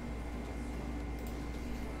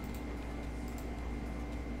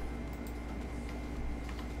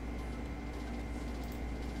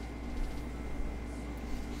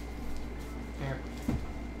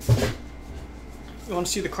 You want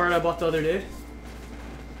to see the card I bought the other day?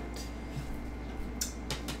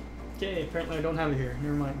 Okay, apparently I don't have it here.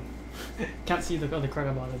 Never mind. Can't see the other card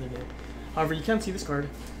I bought the other day. However, you can see this card.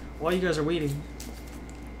 While you guys are waiting,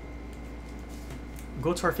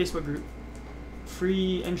 go to our Facebook group.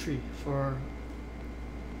 Free entry for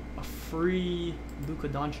a free Luka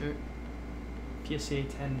Doncic PSA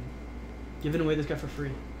 10. Giving away this guy for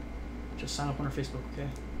free. Just sign up on our Facebook, okay?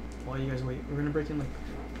 While you guys wait. We're going to break in like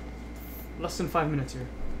less than 5 minutes here.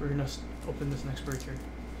 We're gonna open this next break here.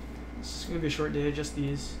 It's gonna be a short day, just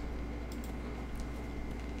these.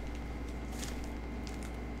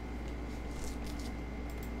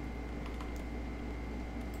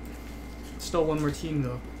 Still one more team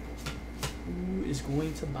though. Who is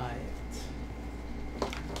going to buy it?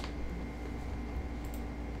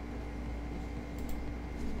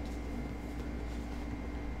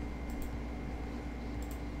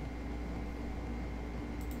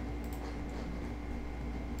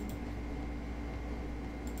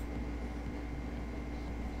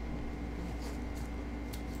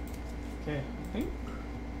 Okay, I think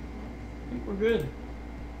we're good.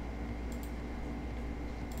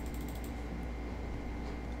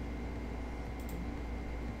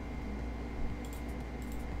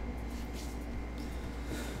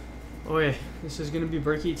 Okay, this is gonna be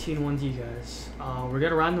Break 18 1D, guys. We're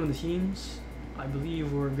gonna random the teams. I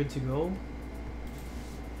believe we're good to go.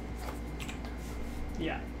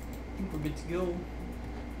 Yeah, I think we're good to go.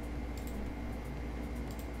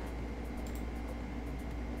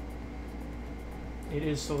 It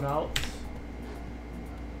is sold out.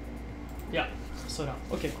 Yeah, sold out.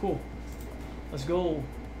 Okay, cool. Let's go.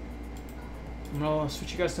 I'm gonna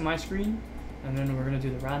switch you guys to my screen, and then we're gonna do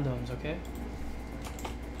the randoms, okay?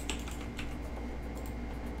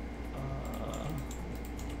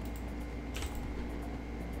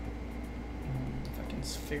 If I can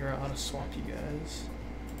figure out how to swap you guys.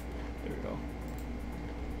 There we go.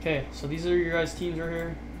 Okay, so these are your guys' teams right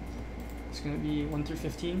here. It's gonna be 1 through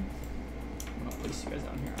 15. I'm gonna place you guys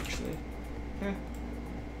down here actually. Okay.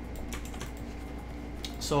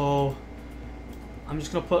 So I'm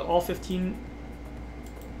just gonna put all 15.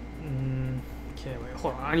 Okay, wait,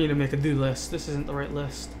 hold on. I need to make a do list. This isn't the right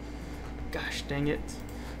list. Gosh dang it.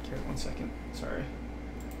 Okay, 1 second. Sorry.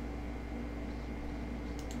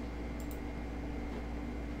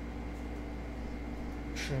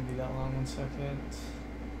 Shouldn't be that long. 1 second.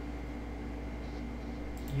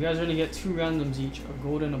 You guys are gonna get 2 randoms each, a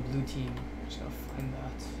gold and a blue team. Just gotta find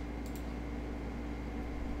that.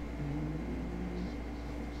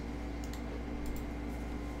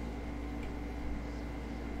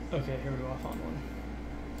 Okay, here we go. I found one.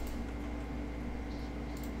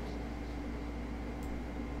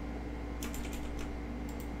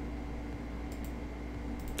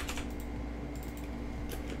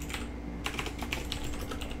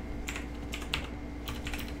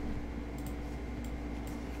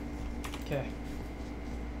 Okay.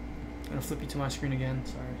 I'm gonna flip you to my screen again,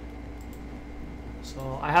 sorry.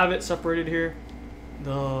 So I have it separated here.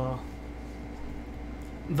 The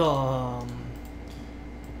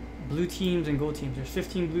blue teams and gold teams. There's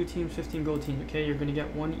 15 blue teams, 15 gold teams. Okay, you're gonna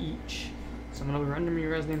get 1 each. So I'm gonna random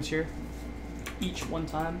your guys' names here. Each 1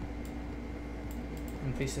 time.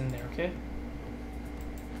 And place it in there, okay?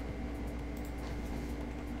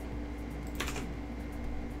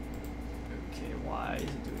 Okay, why is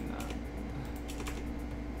it doing that?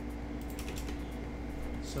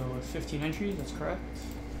 So 15 entries, that's correct.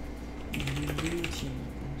 Blue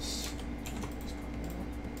teams.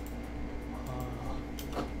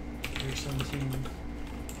 17.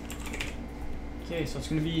 Okay, so it's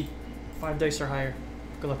gonna be 5 dice or higher.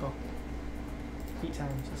 Good luck, all. 8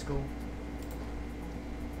 times, let's go.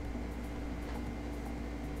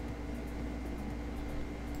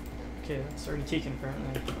 Okay, that's already taken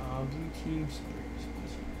apparently. Blue teams.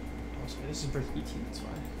 Oh, sorry, this is break 18, that's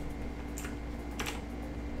why.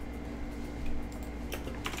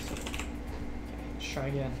 So, okay, let's try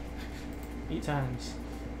again. 8 times.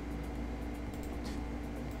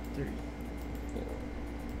 3, 4,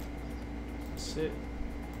 6,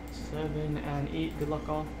 7, and 8. Good luck,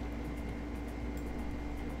 all.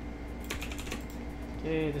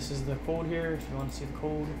 Okay, this is the code here. If you want to see the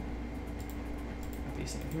code, I'll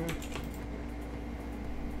paste it here.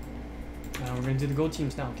 Now we're gonna do the gold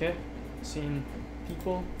teams now. Okay, same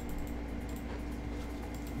people.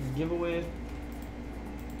 Giveaway.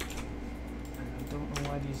 I don't know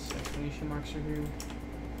why these exclamation marks are here.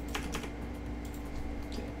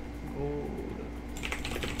 Gold.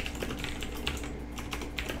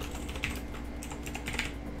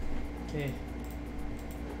 Okay.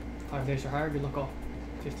 5 days or higher, good luck, all.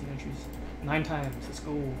 15 entries. 9 times, let's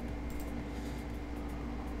go.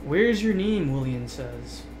 Where's your name, William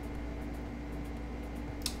says.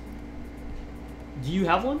 Do you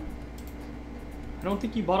have one? I don't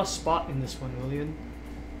think you bought a spot in this one, William.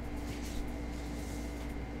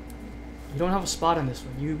 You don't have a spot in this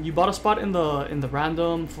one. You bought a spot in the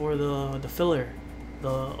random for the filler, the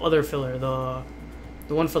other filler, the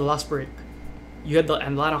one for the last break. You had the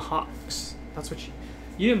Atlanta Hawks. That's what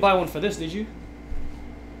you didn't buy one for this, did you?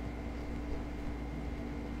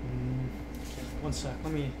 Okay, 1 sec.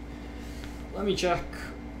 Let me check.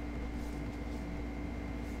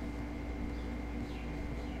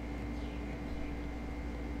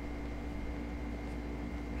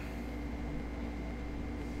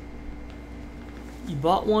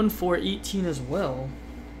 bought one for 18 as well.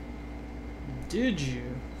 Did you?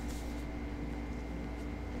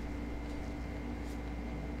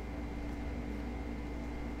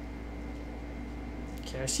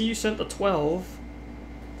 Okay, I see you sent the 12.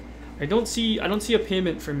 I don't see a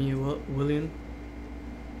payment from you, William.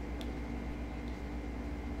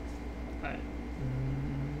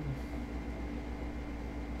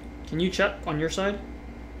 Can you check on your side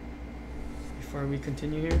before we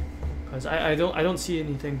continue here? Because I don't see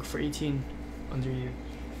anything for 18 under you.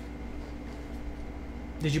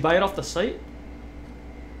 Did you buy it off the site?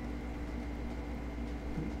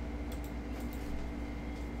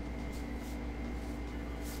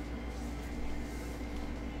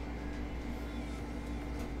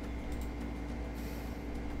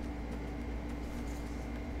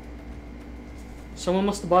 Someone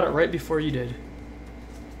must have bought it right before you did.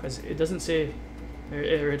 Because it doesn't say, or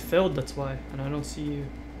it failed, that's why, and I don't see you.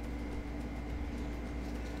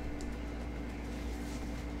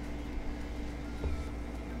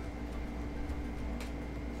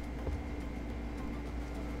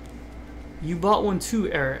 You bought one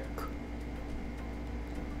too, Eric.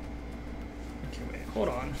 Okay, wait, hold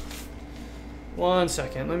on. 1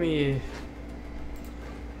 second, let me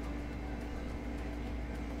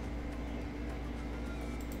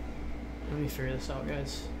figure this out,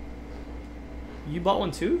 guys. You bought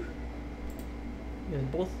one too? You guys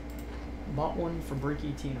both bought one for break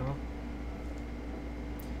 18, huh?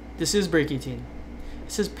 This is break 18.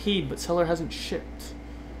 It says paid, but seller hasn't shipped.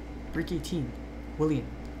 Break 18. William.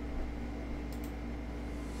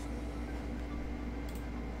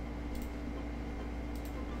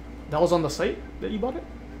 That was on the site that you bought it?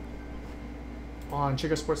 On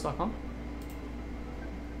chicasports.com?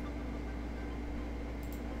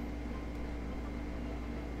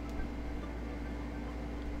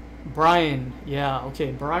 Brian, yeah,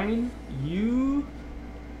 okay, Brian, you...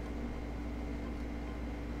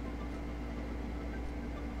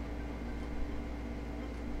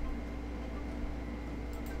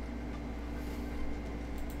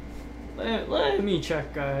 Let me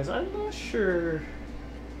check, guys, I'm not sure.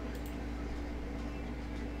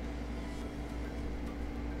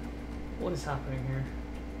 What is happening here?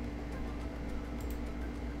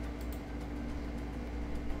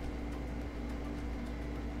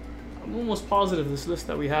 I'm almost positive this list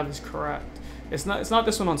that we have is correct. It's not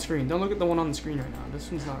this one on screen. Don't look at the one on the screen right now.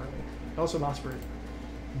 This one's not right. It also last break.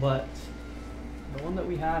 But the one that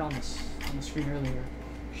we had on the screen earlier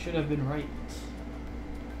should have been right.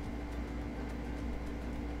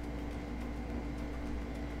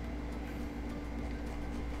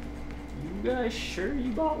 You guys sure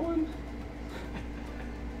you bought one?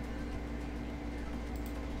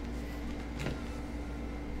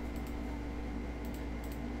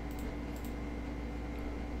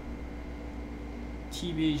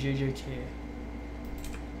 TBJJK.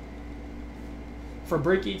 For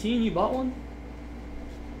break 18, you bought one?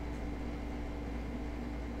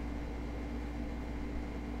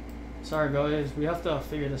 Sorry guys, we have to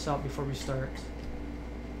figure this out before we start.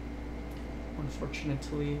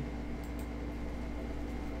 Unfortunately.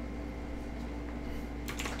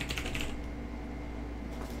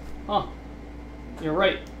 Huh. You're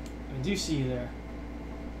right. I do see you there.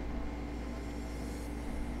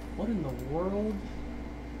 What in the world?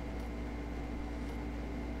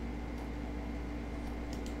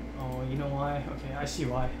 Oh, you know why? Okay, I see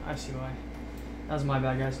why. I see why. That's my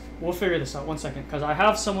bad, guys. We'll figure this out. 1 second, because I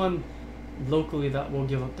have someone locally that will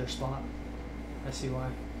give up their spot. I see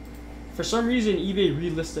why. For some reason, eBay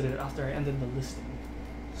relisted it after I ended the listing.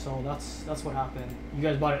 So that's what happened. You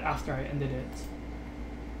guys bought it after I ended it.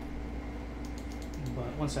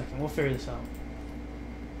 But 1 second, we'll figure this out.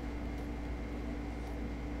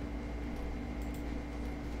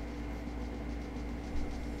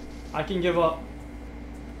 I can give up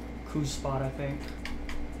Koo's spot, I think.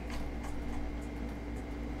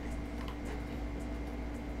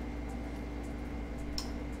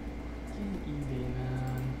 eBay,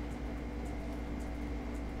 man.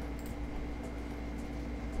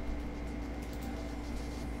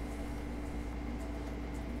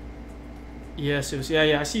 Yes, it was.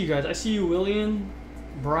 Yeah, I see you guys. I see you, William,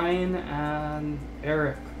 Brian, and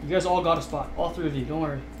Eric. You guys all got a spot. All three of you. Don't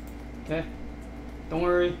worry. Okay? Don't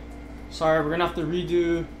worry. Sorry, we're gonna have to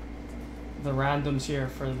redo the randoms here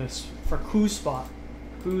for this, for Koo's spot.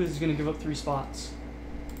 Koo is gonna give up 3 spots.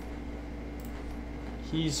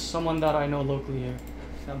 He's someone that I know locally here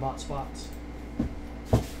that bought spots.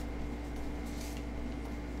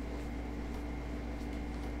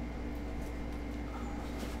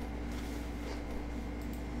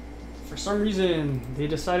 For some reason, they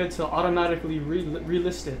decided to automatically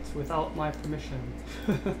relist it without my permission.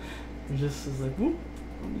 It just is like, whoop,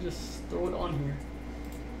 let me just throw it on here.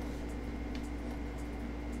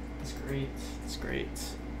 It's great. It's great.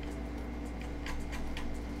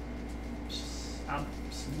 Just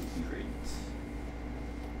absolutely great.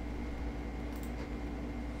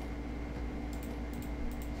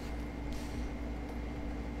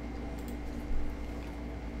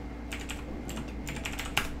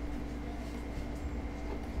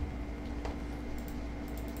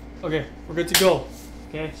 Okay, we're good to go.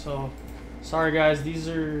 Okay, so sorry guys, these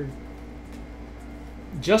are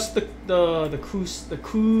just the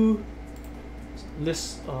coup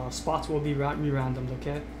list spots will be re-randomed,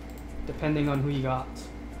 okay? Depending on who you got.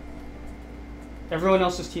 Everyone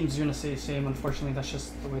else's teams are gonna stay the same. Unfortunately, that's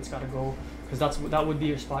just the way it's gotta go, because that would be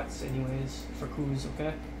your spots anyways for coups,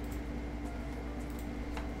 okay?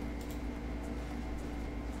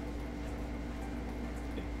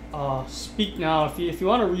 Speak now. If you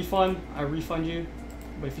want a refund, I refund you.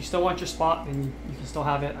 But if you still want your spot, then you can still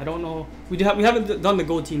have it. I don't know. We haven't done the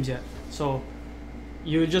gold teams yet, so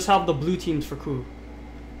you just have the blue teams for coup.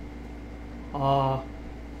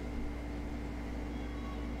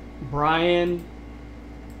 Brian,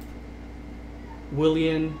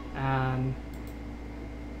 William, and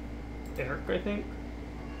Eric, I think.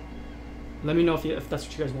 Let me know if that's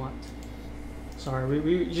what you guys want. Sorry,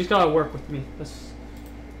 you just gotta work with me.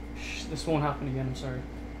 This won't happen again. I'm sorry.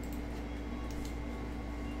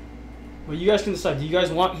 But you guys can decide. Do you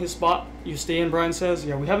guys want his spot? You stay in, Brian says.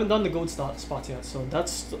 Yeah, we haven't done the gold spots yet, so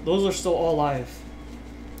those are still all live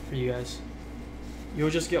for you guys. You'll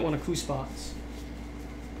just get one of coup spots.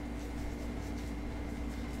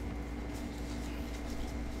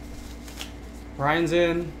 Brian's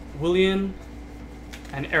in, William,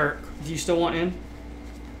 and Eric. Do you still want in?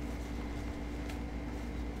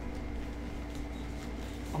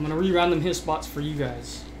 I'm gonna re-random his spots for you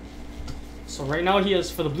guys. So right now he has,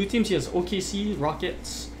 for the blue teams, he has OKC,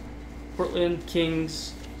 Rockets, Portland,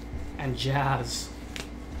 Kings, and Jazz.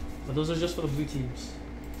 But those are just for the blue teams.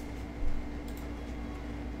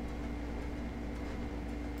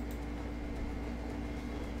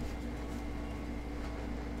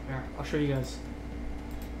 Here, I'll show you guys.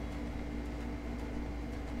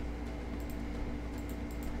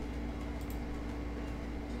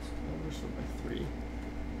 By 3.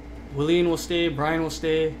 William will stay, Brian will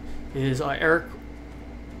stay. Is Eric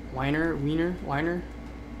Weiner? Oh,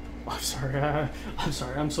 I'm sorry. I'm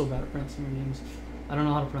sorry. I'm so bad at pronouncing your names. I don't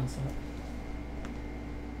know how to pronounce that.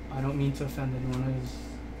 I don't mean to offend anyone. It is an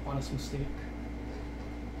honest mistake.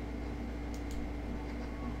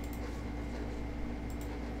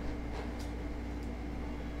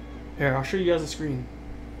 Here, I'll show you guys the screen.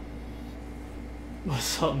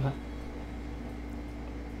 What's up, man?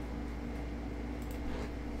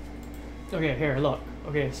 Okay, here, look.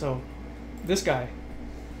 Okay, so this guy,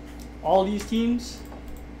 all these teams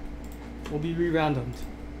will be re-randomed.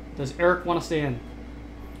 Does Eric want to stay in?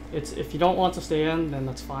 If you don't want to stay in, then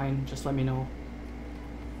that's fine. Just let me know.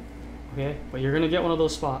 Okay, but you're gonna get one of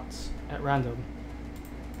those spots at random.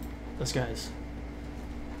 This guy's.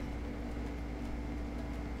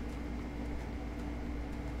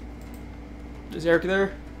 Is Eric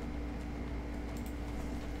there?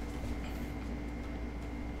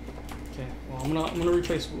 Okay, well I'm gonna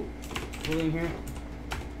replace William here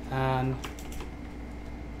and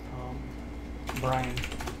Brian.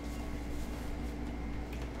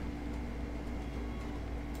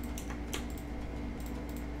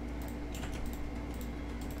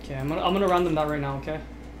 Okay, I'm gonna random that right now. Okay.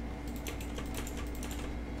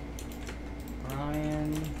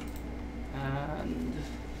 Brian and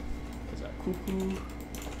is that Cuckoo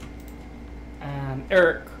and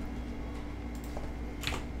Eric.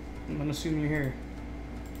 I'm gonna assume you're here.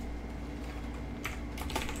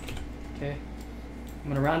 Okay. I'm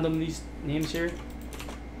gonna random these names here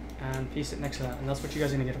and paste it next to that, and that's what you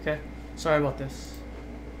guys are gonna get, okay? Sorry about this.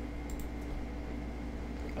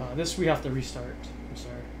 This we have to restart. I'm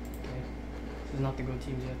sorry. Okay. This is not the go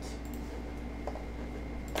teams yet.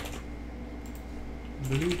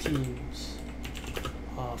 Blue teams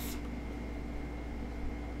off.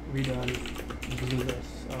 Redone. Blue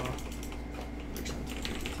list.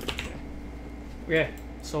 Okay,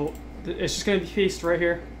 so it's just gonna be pasted right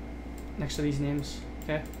here next to these names,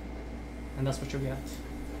 okay? And that's what you'll get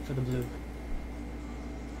for the blue.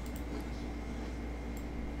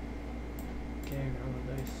 Okay, roll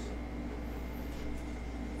the dice.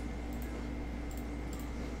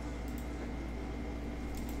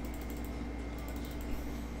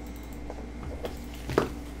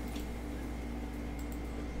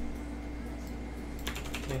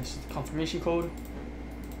 Okay, this is the confirmation code.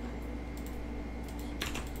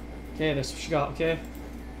 Okay, this is what you got, okay?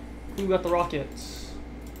 Who got the Rockets?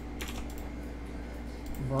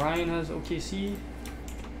 Brian has OKC.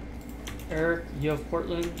 Eric, you have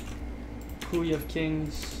Portland. Ku, you have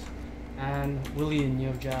Kings. And William, you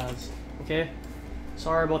have Jazz. Okay?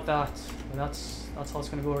 Sorry about that. But that's how it's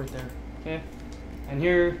gonna go right there. Okay? And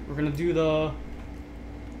here, we're gonna do the...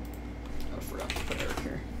 I forgot to put Eric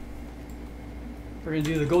here. We're gonna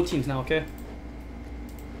do the Go teams now, okay?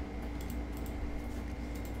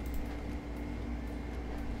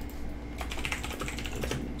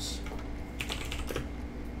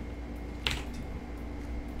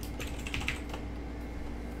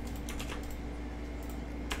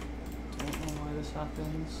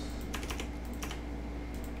 Happens.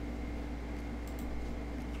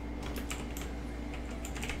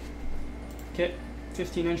 Okay,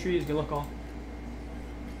 15 entries, good luck all.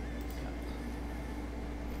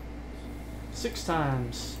 6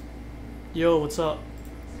 times. Yo, what's up?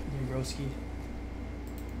 Broski.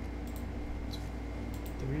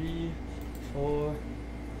 3, 4,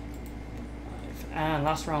 5. And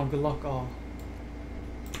last round, good luck all.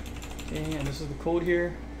 Okay, and this is the code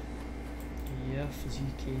here.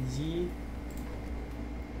 EFZKZ.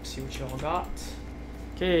 See what y'all got.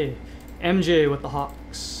 Okay, MJ with the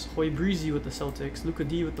Hawks, Hoy Breezy with the Celtics, Luca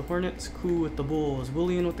D with the Hornets, Ku with the Bulls,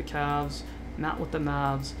 William with the Cavs, Matt with the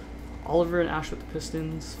Mavs, Oliver and Ash with the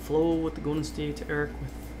Pistons, Flo with the Golden State, Eric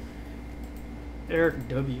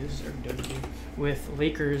W with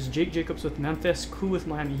Lakers, Jake Jacobs with Memphis, Ku with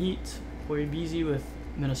Miami Heat, Hoy Breezy with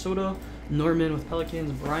Minnesota, Norman with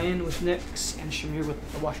Pelicans, Brian with Knicks, and Shamir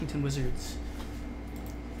with the Washington Wizards.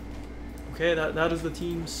 Okay, that is the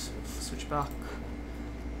teams. Switch back.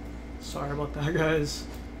 Sorry about that, guys.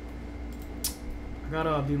 I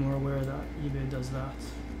gotta be more aware that eBay does that.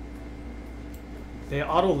 They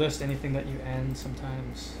auto list anything that you end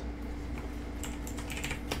sometimes.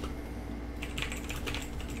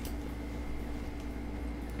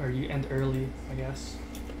 Or you end early, I guess.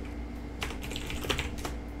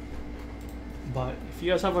 But if you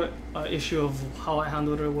guys have a issue of how I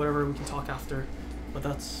handled it or whatever, we can talk after. But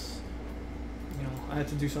that's, you know, I had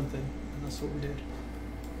to do something, and that's what we did.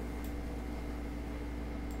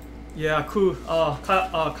 Yeah, cool.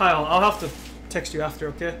 Kyle, I'll have to text you after,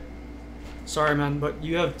 okay? Sorry, man, but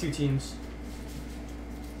you have 2 teams.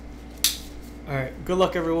 Alright, good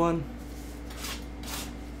luck, everyone.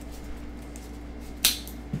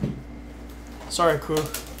 Sorry, cool.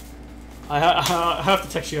 I have to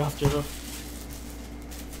text you after, though.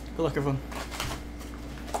 Good luck, everyone.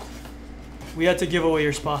 We had to give away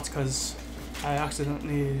your spots because I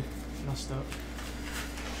accidentally messed up.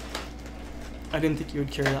 I didn't think you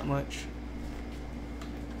would care that much.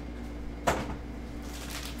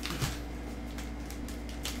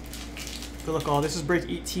 Good luck all. This is break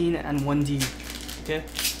 18 and 1D. Okay?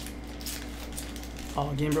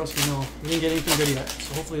 Oh, Game Broski, no. We didn't get anything good yet,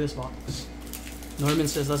 so hopefully this box. Norman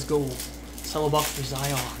says, let's go. Sell a box for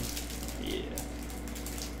Zion. Yeah.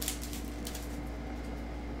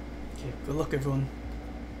 Okay, good luck, everyone.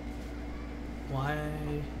 Why?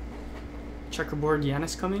 Checkerboard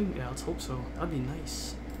Giannis coming? Yeah, let's hope so. That'd be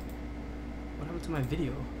nice. What happened to my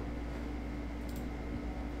video?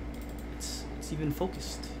 It's even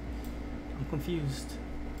focused. I'm confused.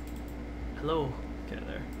 Hello. Okay,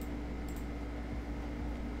 there.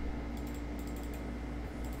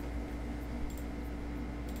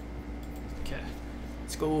 Okay.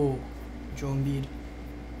 Let's go. Joe Embiid,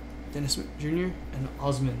 Dennis Smith Jr., and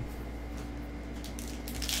Osman.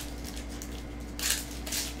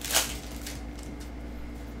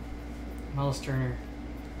 Miles Turner,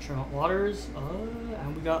 Tremont Waters,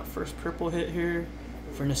 and we got first purple hit here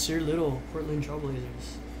for Nasir Little, Portland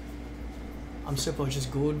Trailblazers. I'm simple, just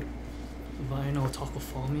gold vinyl Taco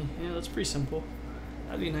Fall Me. Yeah, that's pretty simple.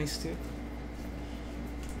 That'd be nice too.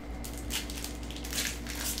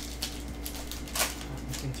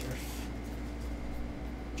 Turf.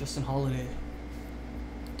 Justin Holiday,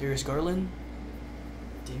 Darius Garland,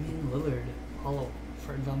 Damian Lillard, Hollow,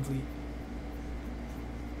 Fred VanVleet.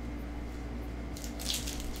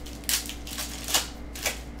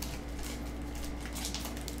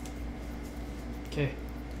 Okay,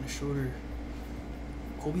 on the shoulder,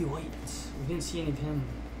 Kobe White. We didn't see any of him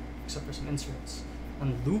except for some inserts.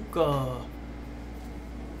 And Luca.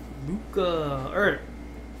 Alright,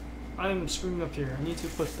 I'm screwing up here. I need to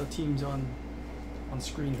put the teams on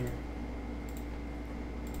screen here.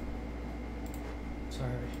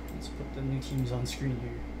 Sorry, let's put the new teams on screen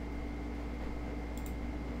here.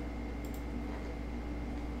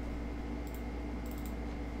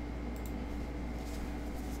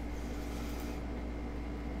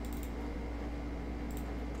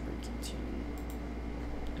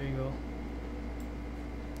 you go.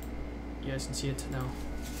 You guys can see it now.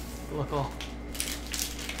 Good luck all.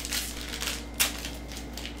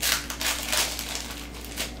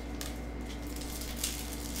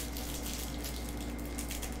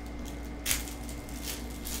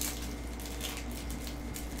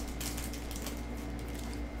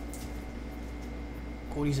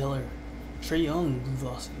 Cody Zeller, Trey Young, Blue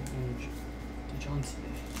Velocity, and DeJounte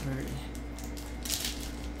Murray.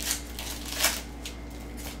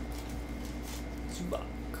 Zubac,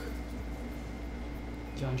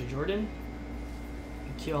 DeAndre Jordan,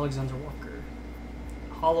 and Key Alexander Walker.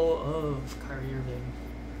 Hollow of Kyrie Irving,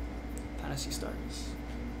 Fantasy Stars.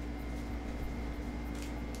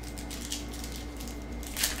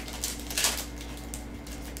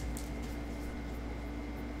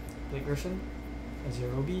 Blake Griffin, Isaiah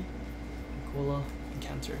Roby, Nicola, and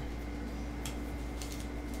Cantor.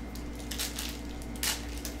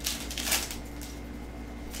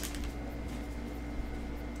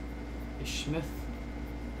 Ish Smith,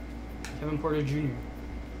 Kevin Porter Jr.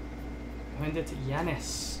 Behind it,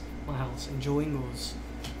 Giannis, my house, and Joe Ingles.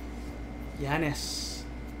 Giannis,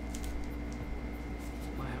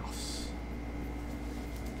 my house.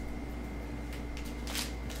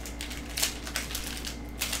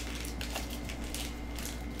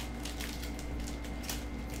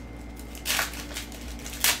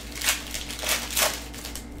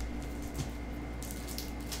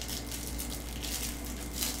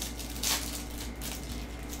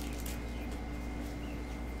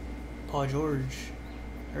 Paul George,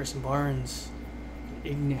 Harrison Barnes,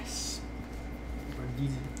 Ignis,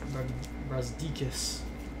 Brazdikis.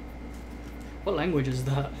 What language is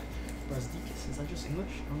that? Brazdikis, is that just English?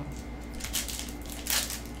 I don't know.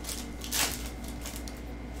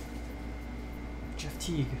 Jeff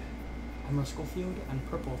Teague, Emma Schofield, and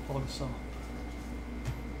purple Paul Gasol.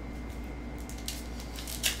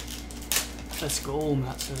 Let's go,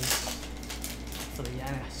 Matt says. For the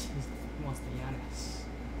Giannis. He wants the Giannis.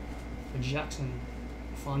 Jackson,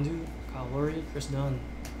 Fondue, Kyle Lowry, Chris Dunn.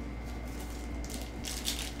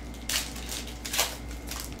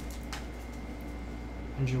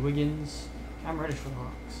 Andrew Wiggins, Cam Reddish for the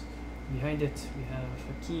Hawks. Behind it, we have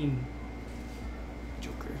Hakeem,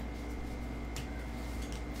 Joker.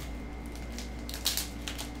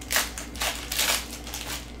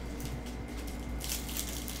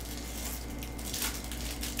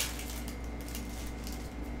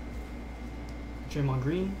 Draymond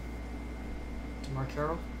Green, DeMar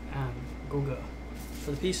Carroll, and Goga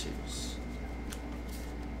for the Pacers.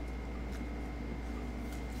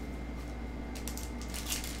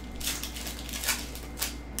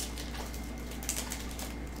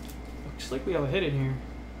 Looks like we have a hit in here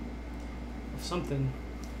of something.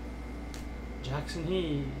 Jackson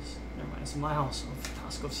Hayes, never mind, it's in my house of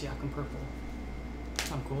Pascal Siakam purple.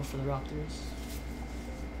 Kind of cool for the Raptors.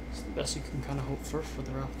 It's the best you can kind of hope for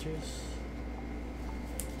the Raptors.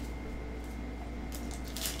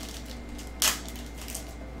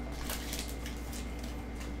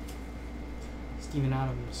 Steven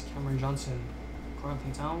Adams, Cameron Johnson, Karl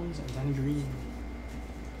Anthony Towns, and Danny Green.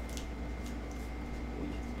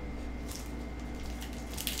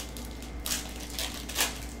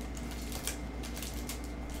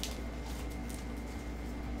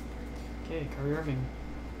 Okay, Kyrie Irving,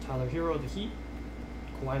 Tyler Hero, the Heat,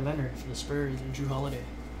 Kawhi Leonard for the Spurs, and Drew Holiday.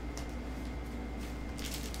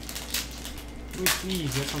 Can we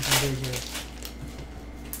please get something big here?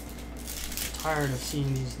 Tired of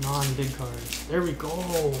seeing these non-big cards. There we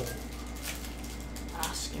go.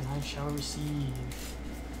 Ask and I shall receive.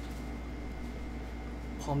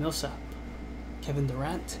 Paul Millsap, Kevin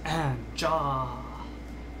Durant, and Ja.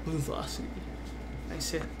 Blue Velocity.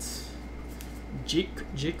 Nice hit. Jake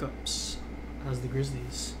Jacobs has the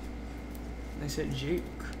Grizzlies. Nice hit, Jake.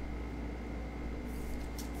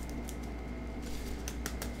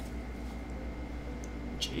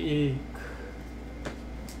 Jake.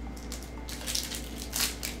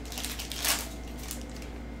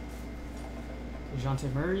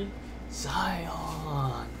 DeJounte Murray,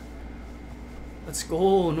 Zion. Let's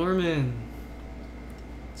go, Norman.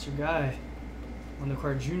 That's your guy. Wendell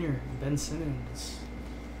Carter Jr., Ben Simmons.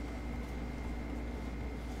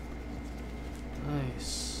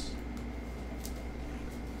 Nice.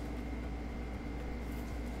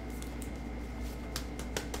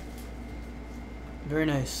 Very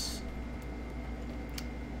nice.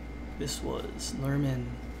 This was Norman.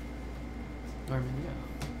 Yeah.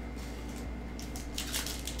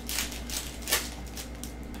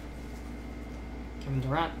 Kevin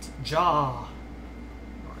Durant, Ja.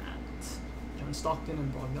 Durant, John Stockton,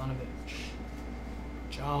 and Bogdanovich.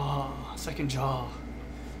 Ja, second Ja.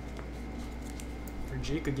 for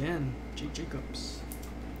Jake again. Jake Jacobs.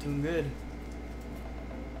 Doing good.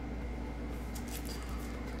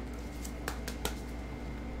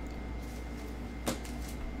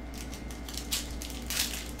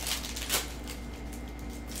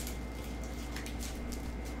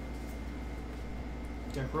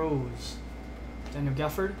 Derek Rose. Daniel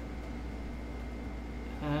Gafford.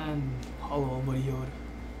 And Hollow Buddy Yod.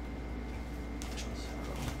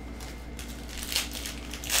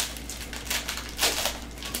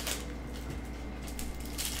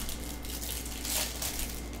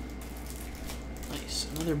 Nice.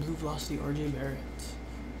 Another blue velocity RJ Barrett.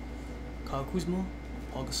 Kyle Kuzma.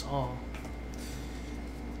 Paul Gasol.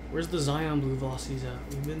 Where's the Zion blue velocities at?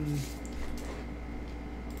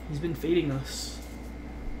 He's been fading us.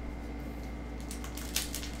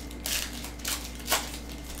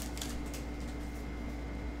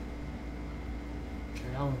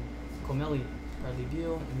 Allen, Comelli, Bradley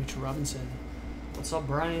Beal, and Mitchell Robinson. What's up,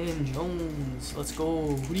 Brian Jones? Let's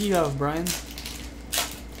go. Who do you have, Brian?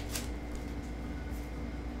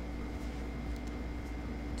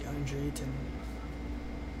 DeAndre Ayton.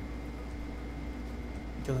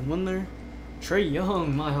 Dylan Windler. Trey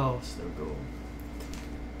Young, my house. There we go.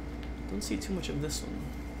 Don't see too much of this one.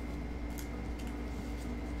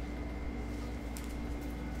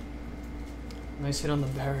 Nice hit on the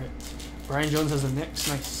Barrett. Brian Jones has the Knicks.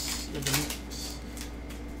 Nice. Yeah, the Knicks.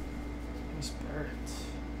 Nice Barrett.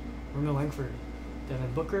 Romeo Langford.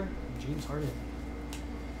 Devin Booker. And James Harden.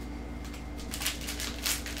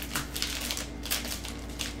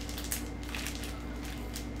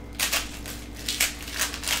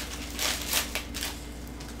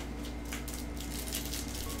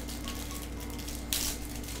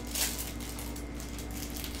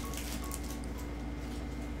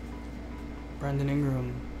 Brandon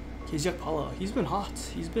Ingram. Kizak Pala. He's been hot.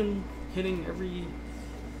 He's been hitting every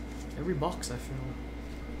box, I feel.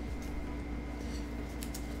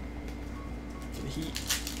 For the Heat.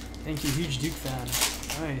 Thank you, huge Duke fan.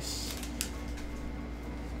 Nice.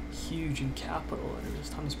 Huge in capital letters.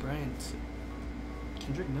 Thomas Bryant.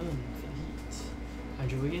 Kendrick Nunn for the Heat.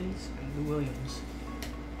 Andrew Wiggins and Lou Williams.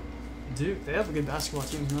 Duke, they have a good basketball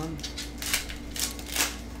team, man.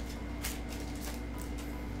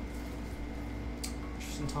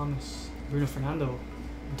 Thomas, Bruno Fernando,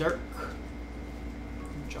 Dirk,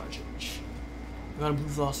 Dragic. I got a blue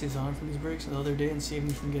velocities on from these breaks the other day and saved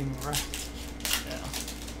me from getting wrecked. Yeah.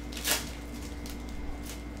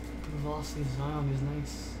 Blue velocities on is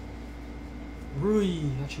nice. Rui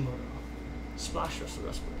Hachimura, Splash Russell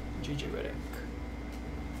Westbrook, JJ Redick.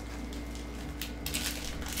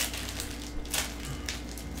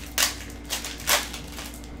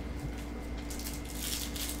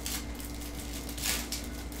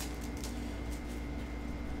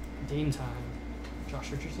 Dame time.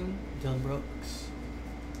 Josh Richardson, Dylan Brooks.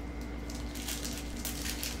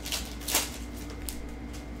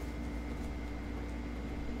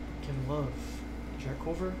 Kevin Love. Jarrett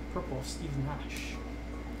Culver, purple, Steve Nash.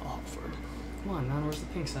 Oxford. Come on, man, where's the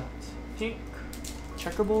pinks at? Pink.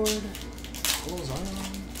 Checkerboard. Hello,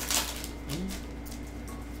 Zion.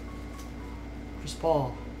 Chris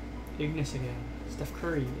Paul. Ignis again. Steph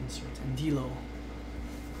Curry insert. And D'Lo.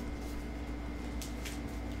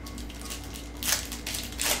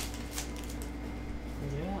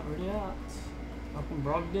 Malcolm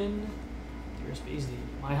Brogdon, Darius Baisley,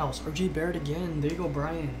 my house, RJ Barrett again, there you go,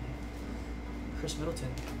 Brian, Chris Middleton,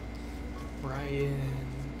 Brian.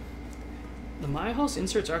 The My House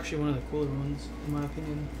inserts are actually one of the cooler ones, in my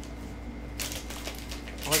opinion.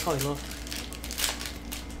 I like how they look.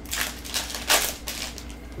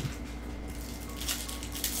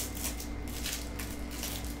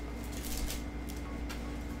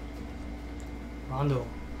 Rondo,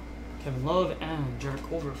 Kevin Love, and Jarrett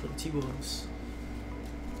Culver for the T-Wolves.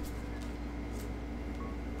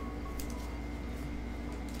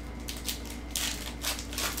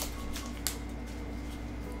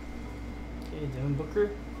 Devin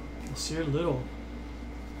Booker, Nasir Little,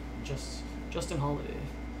 Justin Holiday.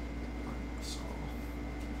 So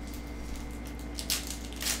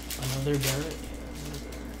another Barrett, yeah, another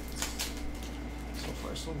Barrett. So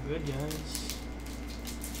far, so good, guys.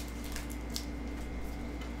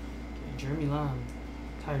 Okay, Jeremy Lamb,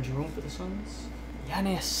 Tyler Jerome for the Suns.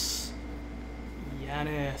 Giannis,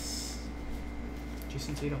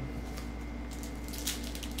 Jason Tatum.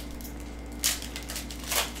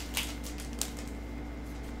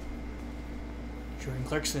 Jordan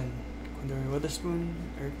Clarkson, Quindary Weatherspoon,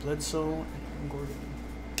 Eric Bledsoe, and Aaron Gordon.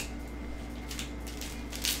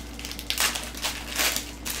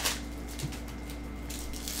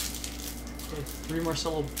 Okay, 3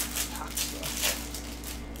 Marcelo packs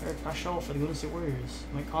left. Eric Paschall for the Golden State Warriors.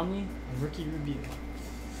 Mike Conley and Ricky Rubio.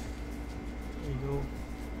 There you go.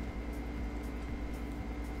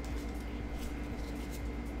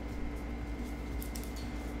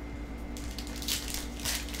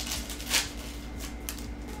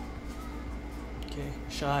 Okay,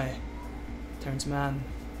 Shy, Terrence Mann,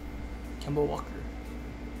 Kemba Walker.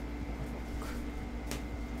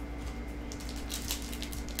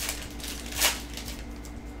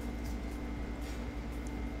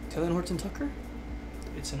 Taylor Horton Tucker.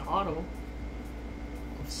 It's an auto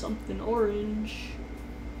of something orange.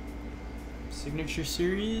 Signature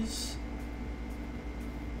series.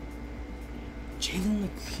 Jalen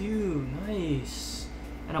McHugh, nice.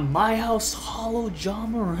 And a My House Hollow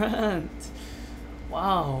John Morant.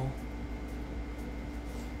 Wow.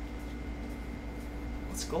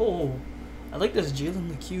 Let's go. I like this Jalen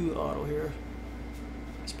McHugh auto here.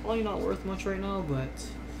 It's probably not worth much right now, but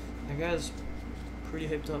that guy's pretty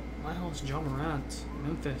hyped up. My House John Morant,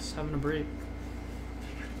 Memphis, having a break.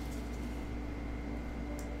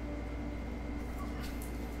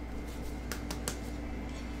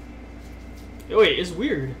 Wait, it's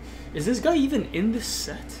weird. Is this guy even in this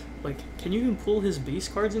set? Like, can you even pull his base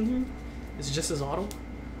cards in here? Is it just his auto?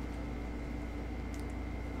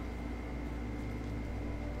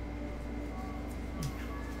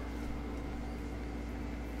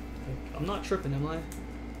 Like, I'm not tripping, am I?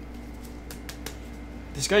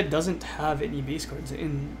 This guy doesn't have any base cards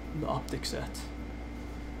in the Optic set.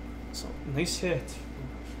 So, nice hit.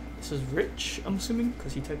 This is Rich, I'm assuming,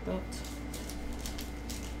 because he typed that.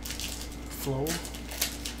 Flow.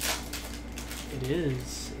 It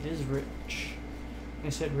is Rich.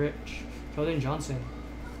 Nice hit, Rich. Keldon Johnson,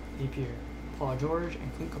 Napier, Paul George,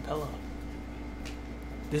 and Clint Capella.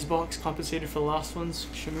 This box compensated for the last ones,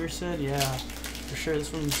 Shamir said. Yeah, for sure.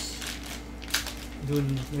 This one's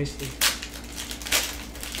doing nicely.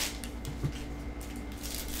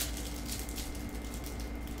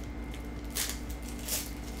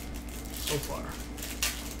 So far.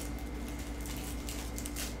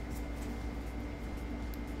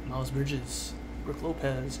 Miles Bridges, Brook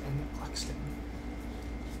Lopez, and Claxton.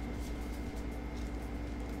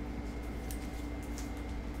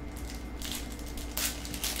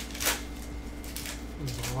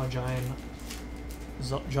 Giant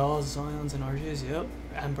Jaws, Zions, and RJs, yep.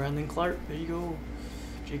 And Brandon Clark, there you go.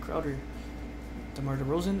 Jay Crowder, DeMar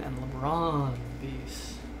DeRozan, and LeBron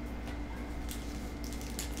base.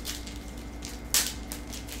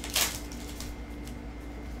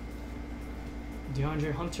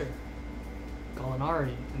 DeAndre Hunter,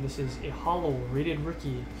 Gallinari, and this is a hollow rated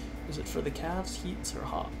rookie. Is it for the Cavs, Heats, or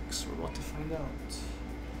Hawks? We're about to find out.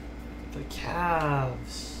 The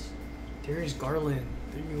Cavs. Darius Garland.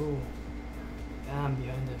 There you go. Bam,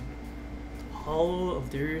 behind him. Hollow of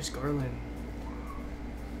Darius Garland.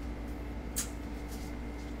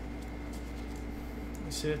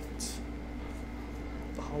 That's it.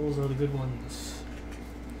 The hollows are the good ones.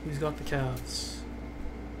 Who's got the Cavs?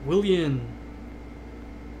 Willian.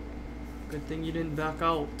 Good thing you didn't back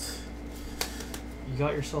out. You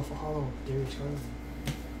got yourself a hollow, Darius Garland.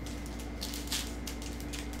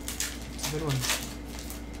 It's a good one.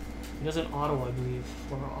 He does an auto, I believe,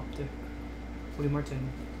 for Optic. Willie Martin,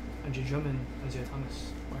 Andrew Drummond, Isaiah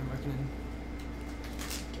Thomas, Ryan Markkinen.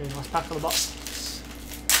 Okay, last pack of the box.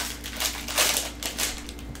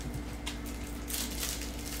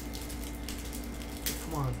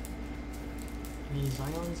 Come on. Any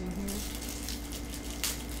Zions in here?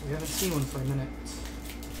 We haven't seen one for a minute.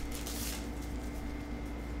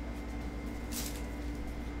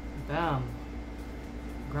 Bam.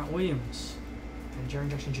 Grant Williams and Jaren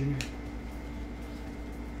Jackson Jr.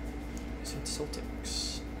 Is it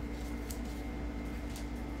Celtics?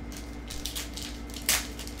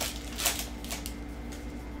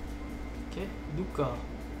 Okay, Luka.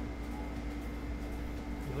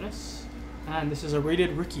 Jonas. And this is a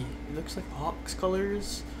rated rookie. It looks like Hawks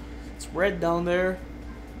colors. It's red down there.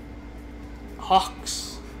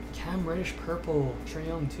 Hawks. Cam Reddish purple. Trae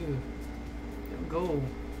Young too. There we go.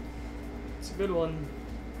 It's a good one.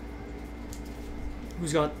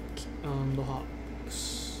 Who's got the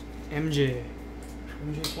Hawks? MJ.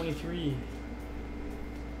 MJ 23.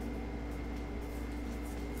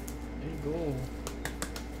 There you go.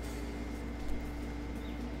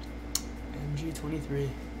 MG 23.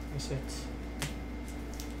 Nice hit.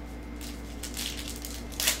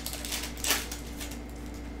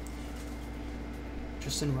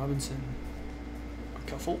 Justin Robinson.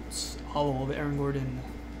 Markel Fultz. Hollow of Aaron Gordon.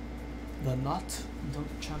 The not dunk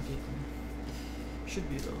champion. Should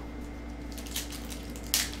be though.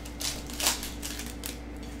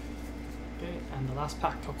 Okay, and the last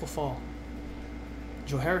pack, Tuckle Fall.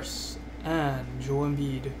 Joe Harris, and Joe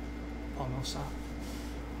Embiid. Paul Millsap.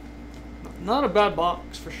 Not a bad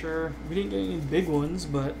box for sure. We didn't get any big ones,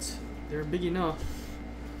 but they're big enough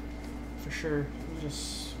for sure. We'll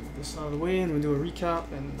just get this out of the way and we'll do a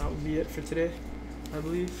recap, and that would be it for today, I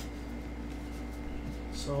believe.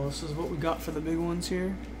 So this is what we got for the big ones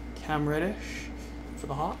here. Cam Reddish for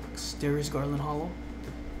the Hawks. Darius Garland Hollow.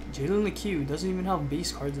 Jalen McHugh doesn't even have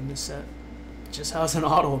base cards in this set. Just has an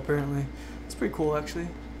auto apparently. It's pretty cool actually.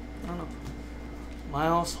 I don't know.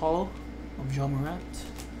 Miles Hollow of Ja Morant.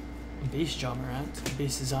 Base Ja Morant.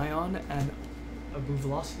 Base Zion and Abu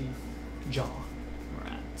Velocity Ja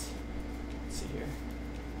Morant. Let's see here.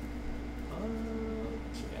 Okay,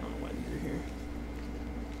 I don't know why these are here.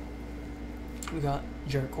 We got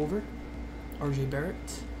Jarrett Culver, RJ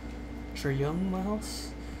Barrett, Trae Young, my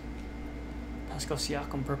house. Pascal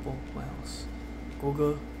Siakam, purple, my house.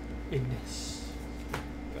 Goga Ignis.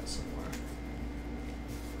 Got some more.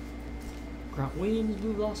 Grant Williams,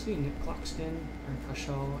 blue velocity. Nick Claxton, Aaron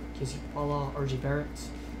Cashel, Kizzy Paula, RJ Barrett,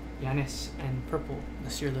 Giannis, and purple,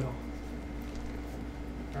 Nasir Little.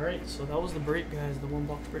 Alright, so that was the break, guys. The one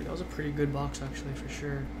box break. That was a pretty good box, actually, for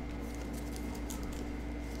sure.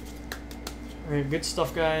 Alright, good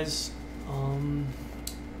stuff, guys. We'll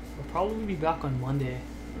probably be back on Monday.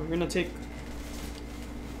 We're gonna take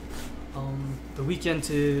the weekend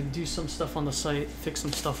to do some stuff on the site, fix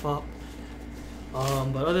some stuff up.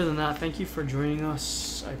 But other than that, thank you for joining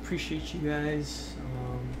us. I appreciate you guys.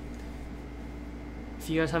 If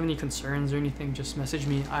you guys have any concerns or anything, just message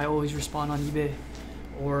me. I always respond on eBay,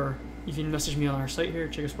 or you can message me on our site here,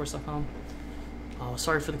 chickasports.com.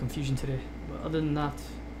 Sorry for the confusion today, but other than that,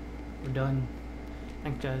 we're done.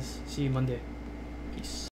 Thanks, guys. See you Monday. Peace.